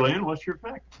does, Julian. What's your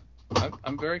pick?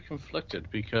 I'm very conflicted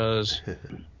because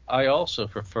I also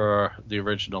prefer the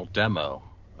original demo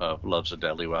of Love's a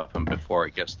Deadly Weapon before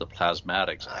it gets the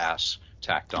Plasmatics ass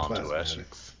tacked onto it.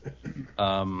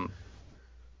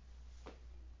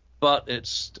 But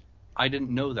I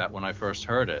didn't know that when I first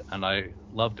heard it, and I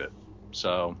loved it.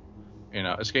 So,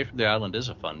 Escape from the Island is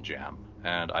a fun jam,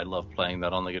 and I love playing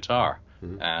that on the guitar.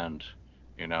 Mm-hmm. And,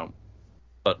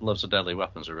 but Love's a Deadly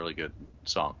Weapon is a really good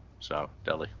song. So,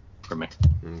 Deadly for me.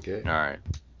 Okay. All right.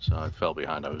 So I fell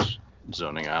behind. I was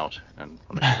zoning out, and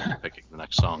when I should have been picking the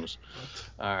next songs.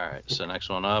 All right. So next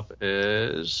one up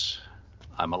is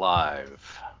I'm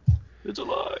Alive. It's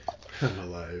alive. I'm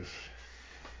Alive.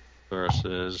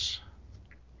 Versus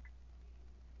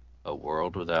A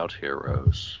World Without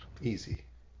Heroes. Easy.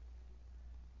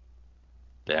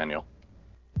 Daniel.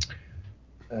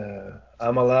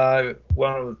 I'm Alive.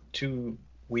 One of the two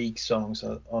weak songs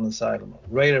on Asylum.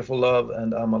 Radar for Love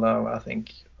and I'm Alive, I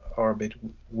think, are a bit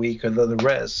weaker than the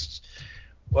rest.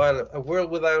 While A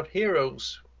World Without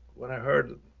Heroes, when I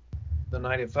heard the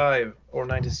 95 or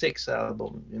 96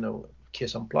 album,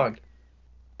 Kiss Unplugged,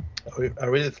 I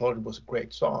really thought it was a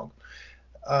great song.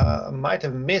 I might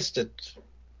have missed it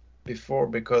before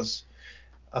because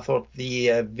I thought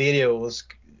the video was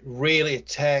really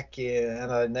tacky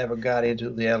and I never got into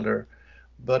the Elder.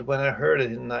 But when I heard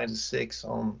it in 96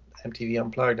 on MTV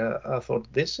Unplugged, I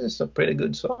thought this is a pretty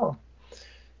good song.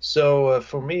 So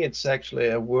for me, it's actually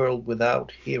A World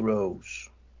Without Heroes.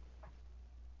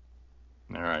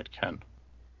 All right, Ken.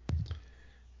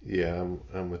 Yeah,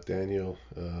 I'm with Daniel.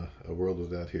 A World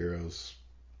Without Heroes,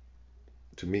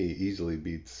 to me, easily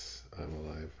beats I'm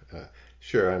Alive.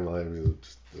 Sure, I'm Alive is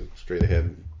just a straight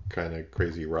ahead kind of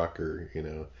crazy rocker,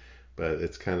 but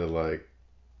it's kind of like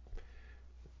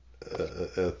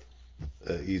a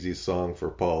easy song for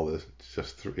Paul to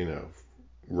just,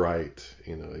 write.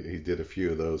 He did a few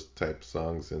of those type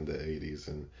songs in the 80s,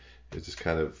 and it just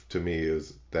kind of, to me,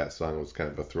 that song was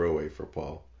kind of a throwaway for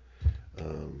Paul.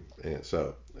 And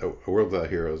so A World Without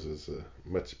Heroes is a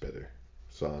much better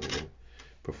song and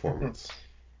performance.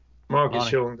 Mark is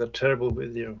showing the terrible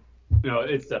with you. No,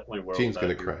 it's definitely World Gene's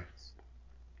Without gonna cry.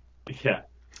 Yeah,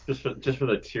 just for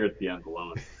the tear at the end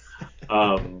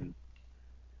alone.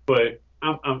 But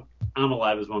I'm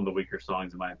Alive is one of the weaker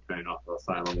songs in my opinion off of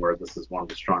Asylum, where this is one of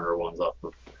the stronger ones off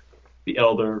of The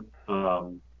Elder,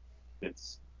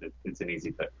 it's an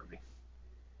easy pick for me.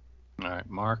 All right,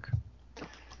 Mark.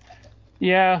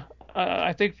 Yeah,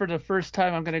 I think for the first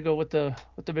time I'm going to go with the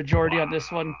majority on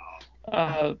this one.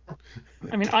 I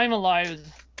mean, I'm Alive is,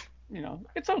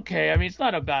 it's okay. I mean, it's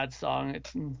not a bad song.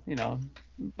 It's,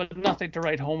 but nothing to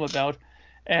write home about.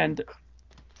 And,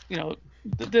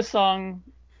 this song,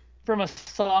 from a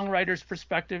songwriter's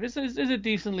perspective, is a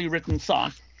decently written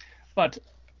song. But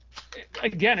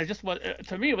again,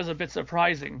 to me, it was a bit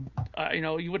surprising.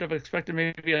 You would have expected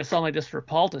maybe a song like this for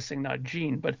Paul to sing, not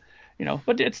Gene. But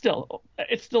but it's still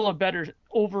a better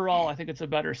overall. I think it's a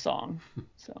better song.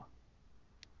 So.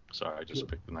 Sorry, I just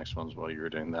picked the next ones while you were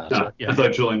doing that. No, yeah. I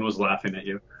thought Julian was laughing at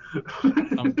you.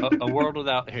 A World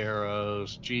Without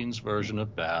Heroes, Gene's version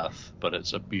of Beth, but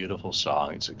it's a beautiful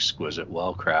song. It's exquisite,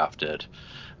 well crafted.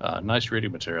 Nice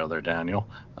reading material there, Daniel.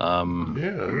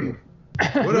 Yeah.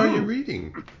 What are you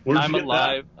reading? I'm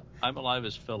Alive. I'm Alive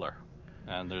is filler,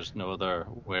 and there's no other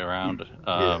way around.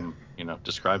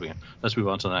 Describing it. Let's move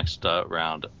on to the next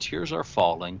round. Tears Are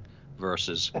Falling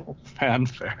versus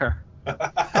Fanfare.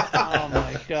 Oh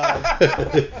my god.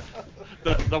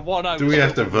 The one I was do we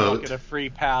have to vote? Get a free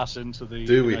pass into the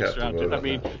do we next have round. To vote I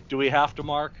mean, do we have to,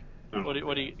 Mark? No.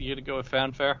 What do you to go with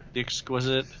Fanfare? The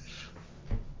exquisite.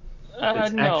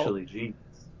 It's no. actually Gene.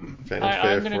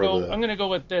 I'm gonna go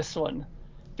with this one,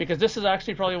 because this is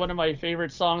actually probably one of my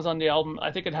favorite songs on the album.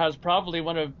 I think it has probably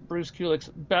one of Bruce Kulick's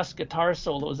best guitar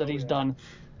solos that he's done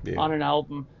on an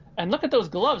album. And look at those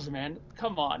gloves, man.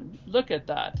 Come on. Look at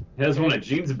that. He has one of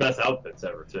Gene's best outfits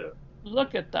ever, too.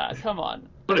 Look at that. Come on.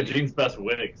 One of Gene's best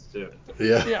wigs, too.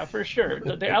 Yeah. Yeah, for sure.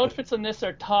 The outfits in this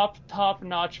are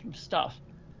top-notch stuff.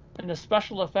 And the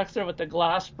special effects there with the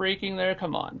glass breaking there,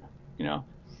 come on.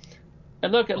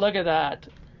 And look at that.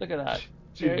 Look at that.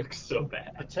 Gene looks so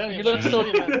bad. I tell you, he looks so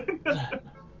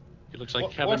He looks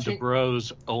like Kevin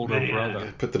DeBro's older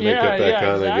brother. Put the makeup back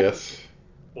on, exactly. I guess.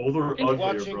 Older,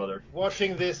 uglier brother.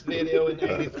 Watching this video in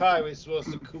 '85, it was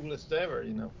the coolest ever,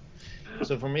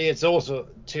 So for me, it's also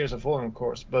Tears Are Falling, of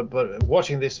course. But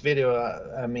watching this video,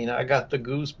 I got the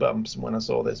goosebumps when I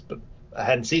saw this. But I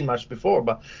hadn't seen much before.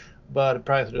 But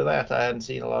prior to that, I hadn't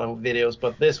seen a lot of videos.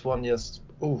 But this one just,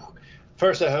 ooh.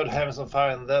 First I heard Heavens on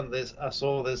Fire, and then I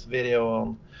saw this video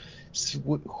on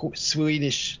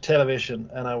Swedish television,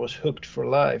 and I was hooked for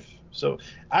life. So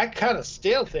I kind of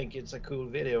still think it's a cool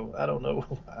video. I don't know.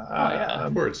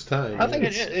 For its time. I think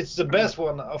it's the best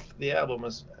one of the album,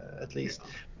 at least.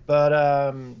 But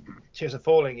Tears Are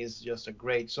Falling is just a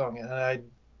great song, and I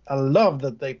love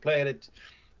that they played it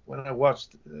when I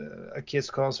watched a Kiss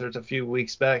concert a few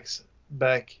weeks back.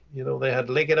 They had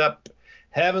Lick It Up,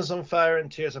 Heavens on Fire, and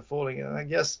Tears Are Falling, and I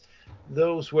guess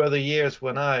those were the years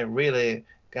when I really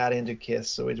got into Kiss.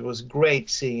 So it was great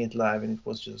seeing it live, and it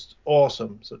was just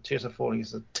awesome. So Tears Are Falling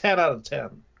is a 10 out of 10.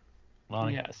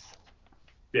 Lonnie? Yes.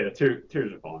 Yeah,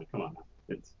 Tears Are Falling. Come on,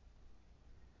 it's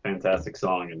a fantastic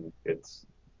song, and it's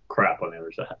crap on the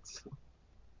other side. So.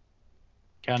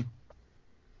 Ken?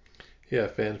 Yeah,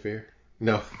 Fanfare.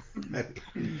 No.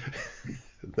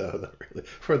 No, not really.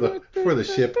 For the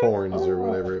ship horns or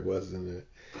whatever it was in it.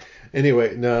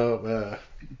 Anyway, no.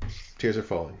 Tears Are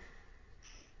Falling.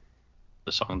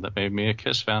 The song that made me a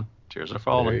Kiss fan. Tears Are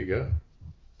Falling. There you go.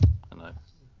 And I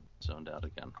zoned out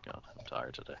again. God, I'm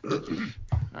tired today.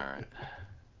 All right.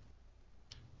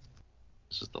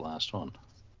 This is the last one.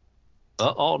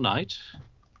 All Night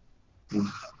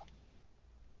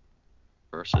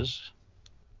versus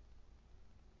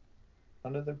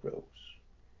Under the Rose.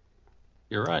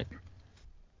 You're right.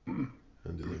 All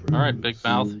right, Big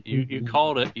Mouth. You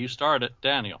called it. You started,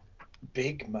 Daniel.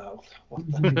 Big Mouth.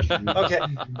 Okay.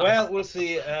 Well, we'll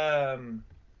see. Under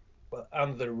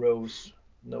the Rose.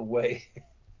 No way.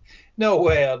 No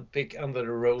way I'd pick Under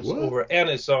the Rose over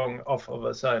any song off of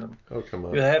Asylum. Oh, come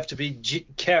on. You have to be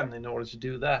Ken in order to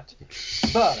do that.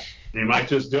 But you might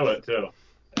just do it, too.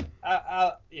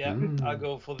 I'll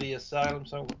go for the Asylum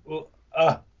song.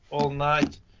 All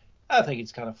Night. I think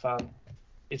it's kind of fun.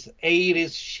 It's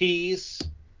 80s cheese,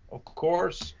 of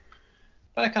course.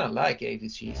 But I kind of like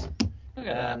 80s cheese.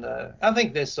 And I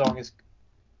think this song is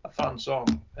a fun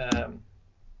song.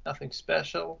 Nothing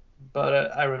special.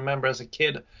 But I remember as a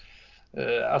kid,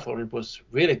 I thought it was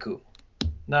really cool.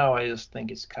 Now I just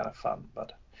think it's kind of fun.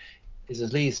 But it's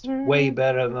at least way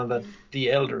better than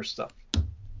the Elder stuff.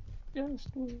 Yes.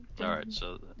 All right,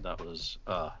 so that was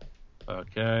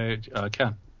okay.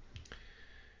 Ken.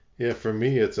 Yeah, for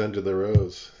me, it's Under the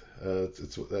Rose.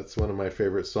 That's one of my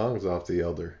favorite songs off the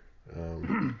Elder.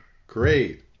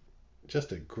 Great,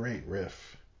 just a great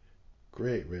riff,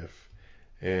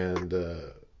 and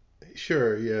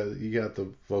sure, yeah, you got the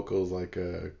vocals like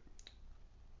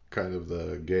kind of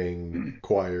the gang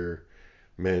choir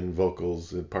men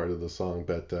vocals in part of the song,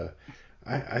 but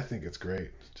I think it's great.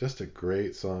 Just a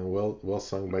great song, well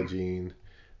sung by Gene.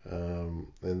 And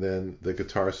then the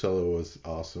guitar solo was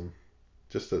awesome.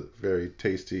 Just a very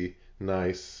tasty,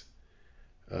 nice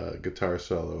guitar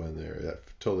solo in there that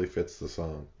totally fits the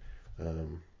song.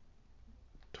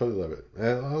 Totally love it.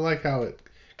 And I like how it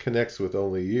connects with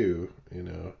Only You,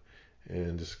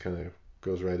 and just kind of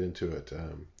goes right into it.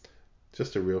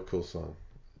 Just a real cool song.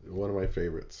 One of my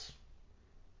favorites.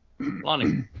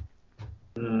 Lonnie.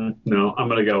 No, I'm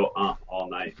gonna go All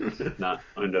Night, not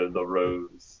Under the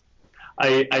Rose.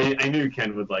 I knew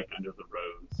Ken would like Under the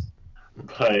Rose,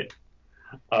 but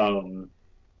I'm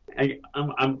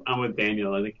with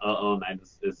Daniel. I think All Night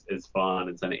is fun.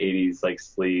 It's an 80s like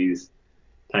sleaze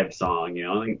type song.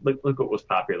 I think look what was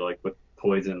popular, like with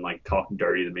Poison, like Talk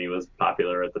Dirty to Me was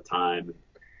popular at the time.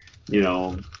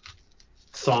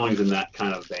 Songs in that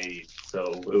kind of vein. So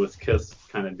it was Kiss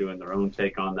kind of doing their own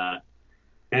take on that.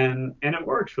 And it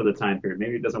works for the time period.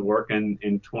 Maybe it doesn't work in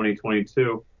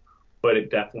 2022, but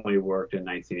it definitely worked in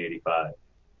 1985.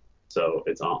 So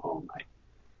it's All Night.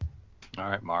 All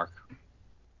right, Mark.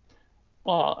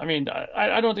 Well, I mean,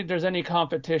 I don't think there's any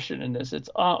competition in this. It's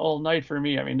All Night for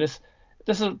me. I mean, this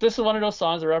is one of those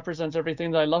songs that represents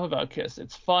everything that I love about Kiss.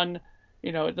 It's fun.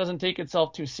 It doesn't take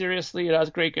itself too seriously. It has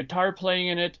great guitar playing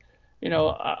in it.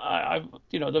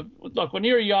 Look, when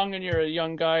you're young and you're a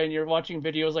young guy and you're watching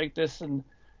videos like this and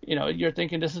you're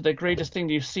thinking this is the greatest thing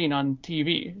you've seen on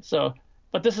TV. So,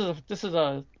 but this is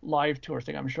a live tour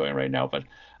thing I'm showing right now. But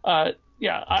I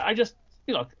just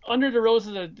Under the Rose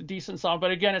is a decent song,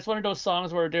 but again, it's one of those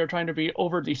songs where they're trying to be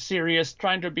overly serious,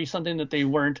 trying to be something that they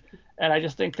weren't. And I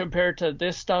just think compared to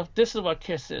this stuff, this is what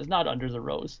Kiss is, not Under the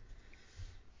Rose.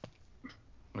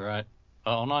 All right.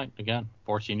 All Night again.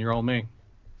 14-year-old me.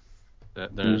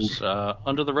 There's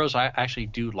Under the Rose I actually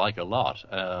do like a lot,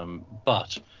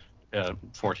 but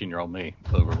 14-year-old me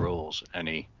overrules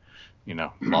any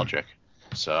logic.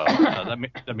 So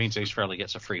that means Ace Frehley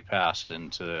gets a free pass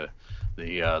into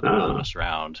the bonus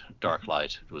round. Dark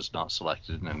Light was not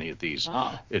selected in any of these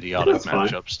idiotic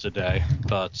matchups today.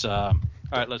 But all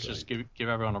right, let's just give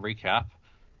everyone a recap.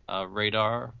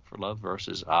 Radar for Love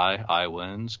versus I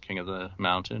wins. King of the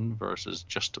Mountain versus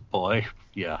Just a Boy.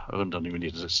 Yeah, I don't even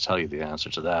need to tell you the answer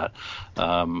to that.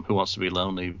 Who Wants to Be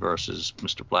Lonely versus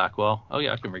Mr. Blackwell. Oh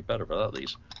yeah, I can read better without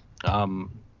these.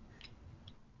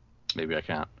 Maybe I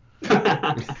can't.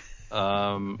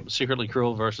 Secretly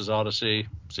Cruel versus Odyssey.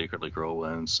 Secretly Cruel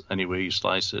wins. Any Way You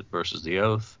Slice It versus The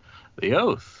Oath. The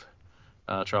Oath.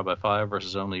 Trial by Fire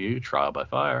versus Only You. Trial by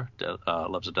Fire.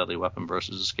 Love's a Deadly Weapon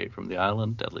versus Escape from the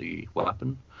Island. Deadly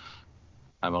Weapon.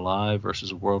 I'm Alive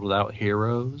versus A World Without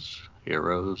Heroes.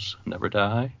 Heroes Never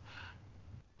Die.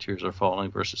 Tears Are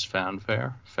Falling versus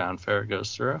Fanfare. Fanfare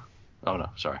goes through. Oh no,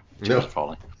 sorry. Tears Are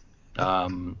Falling.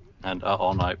 And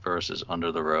All Night versus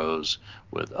Under the Rose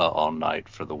with All Night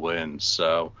for the win.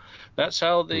 So that's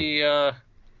how the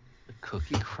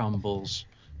cookie crumbles.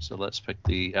 So let's pick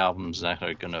the albums that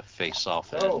are going to face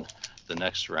off in the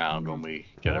next round when we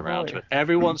get around to it.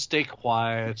 Everyone stay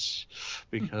quiet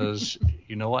because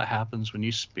you know what happens when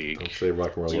you speak. Don't say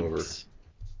Rock and Roll Over.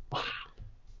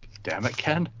 Damn it,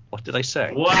 Ken. What did I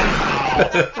say? Wow.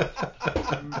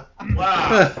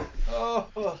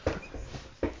 Oh.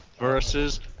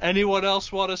 Versus anyone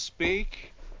else want to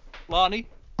speak? Lonnie?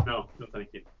 No, thank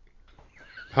you.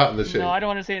 Hot in the Shade. No, I don't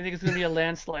want to say anything. It's going to be a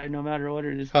landslide no matter what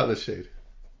it is. Hot in the Shade.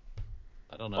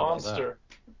 I don't know Monster. about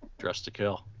that. Dressed to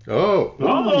Kill. Oh,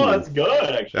 that's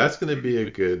good, actually. That's going to be a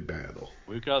good battle.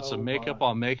 We've got some makeup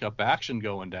on makeup action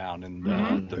going down in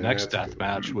the next death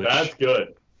match, which that's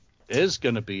good. Is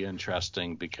going to be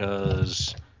interesting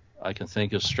because I can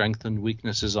think of strengths and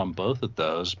weaknesses on both of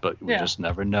those, but we just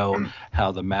never know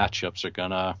how the matchups are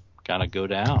going to kind of go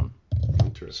down.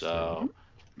 Interesting. So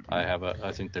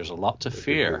I think there's a lot to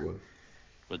fear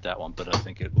with that one, but I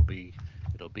think it'll be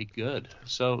good.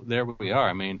 So there we are.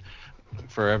 I mean,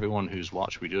 for everyone who's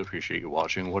watched, we do appreciate you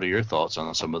watching. What are your thoughts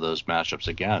on some of those matchups?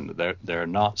 Again, they're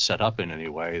not set up in any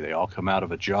way. They all come out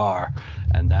of a jar,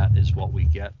 and that is what we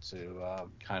get to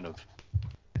kind of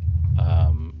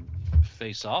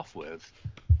face off with.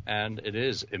 And it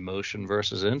is emotion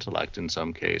versus intellect in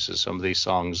some cases. Some of these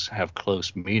songs have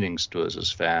close meanings to us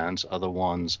as fans. Other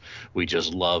ones we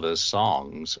just love as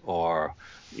songs. Or,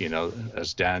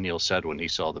 as Daniel said when he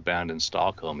saw the band in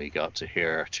Stockholm, he got to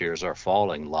hear Tears Are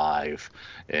Falling live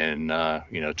in,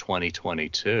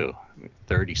 2022,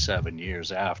 37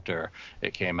 years after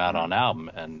it came out on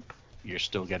album. And you're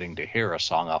still getting to hear a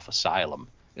song off Asylum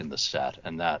in the set.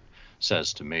 And that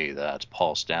says to me that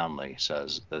Paul Stanley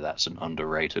says that that's an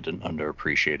underrated and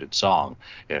underappreciated song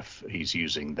if he's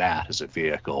using that as a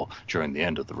vehicle during the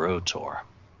End of the Road tour.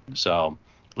 So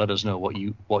let us know what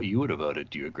you would have voted.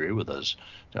 Do you agree with us?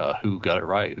 Who got it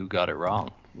right? Who got it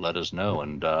wrong? Let us know,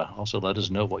 and also let us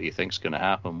know what you think is going to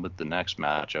happen with the next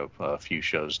matchup a few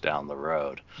shows down the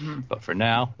road. But for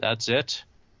now, that's it.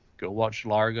 Go watch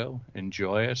Largo,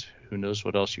 enjoy it. Who knows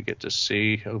what else you get to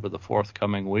see over the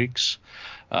forthcoming weeks.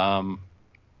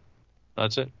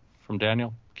 That's it from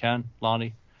Daniel, Ken,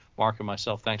 Lonnie, Mark, and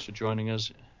myself. Thanks for joining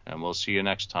us, and we'll see you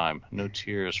next time. No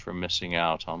tears for missing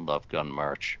out on Love Gun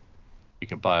merch. You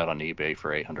can buy it on eBay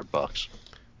for $800.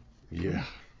 Yeah.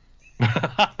 All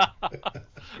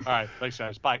right, thanks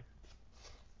guys. Bye.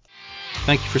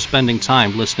 Thank you for spending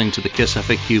time listening to the KISS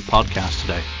FAQ podcast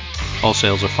today. All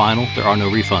sales are final, there are no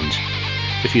refunds.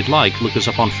 If you'd like, look us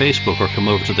up on Facebook or come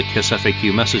over to the KISS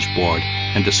FAQ message board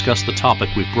and discuss the topic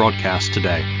we've broadcast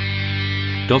today.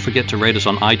 Don't forget to rate us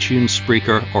on iTunes,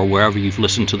 Spreaker, or wherever you've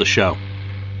listened to the show.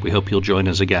 We hope you'll join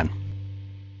us again.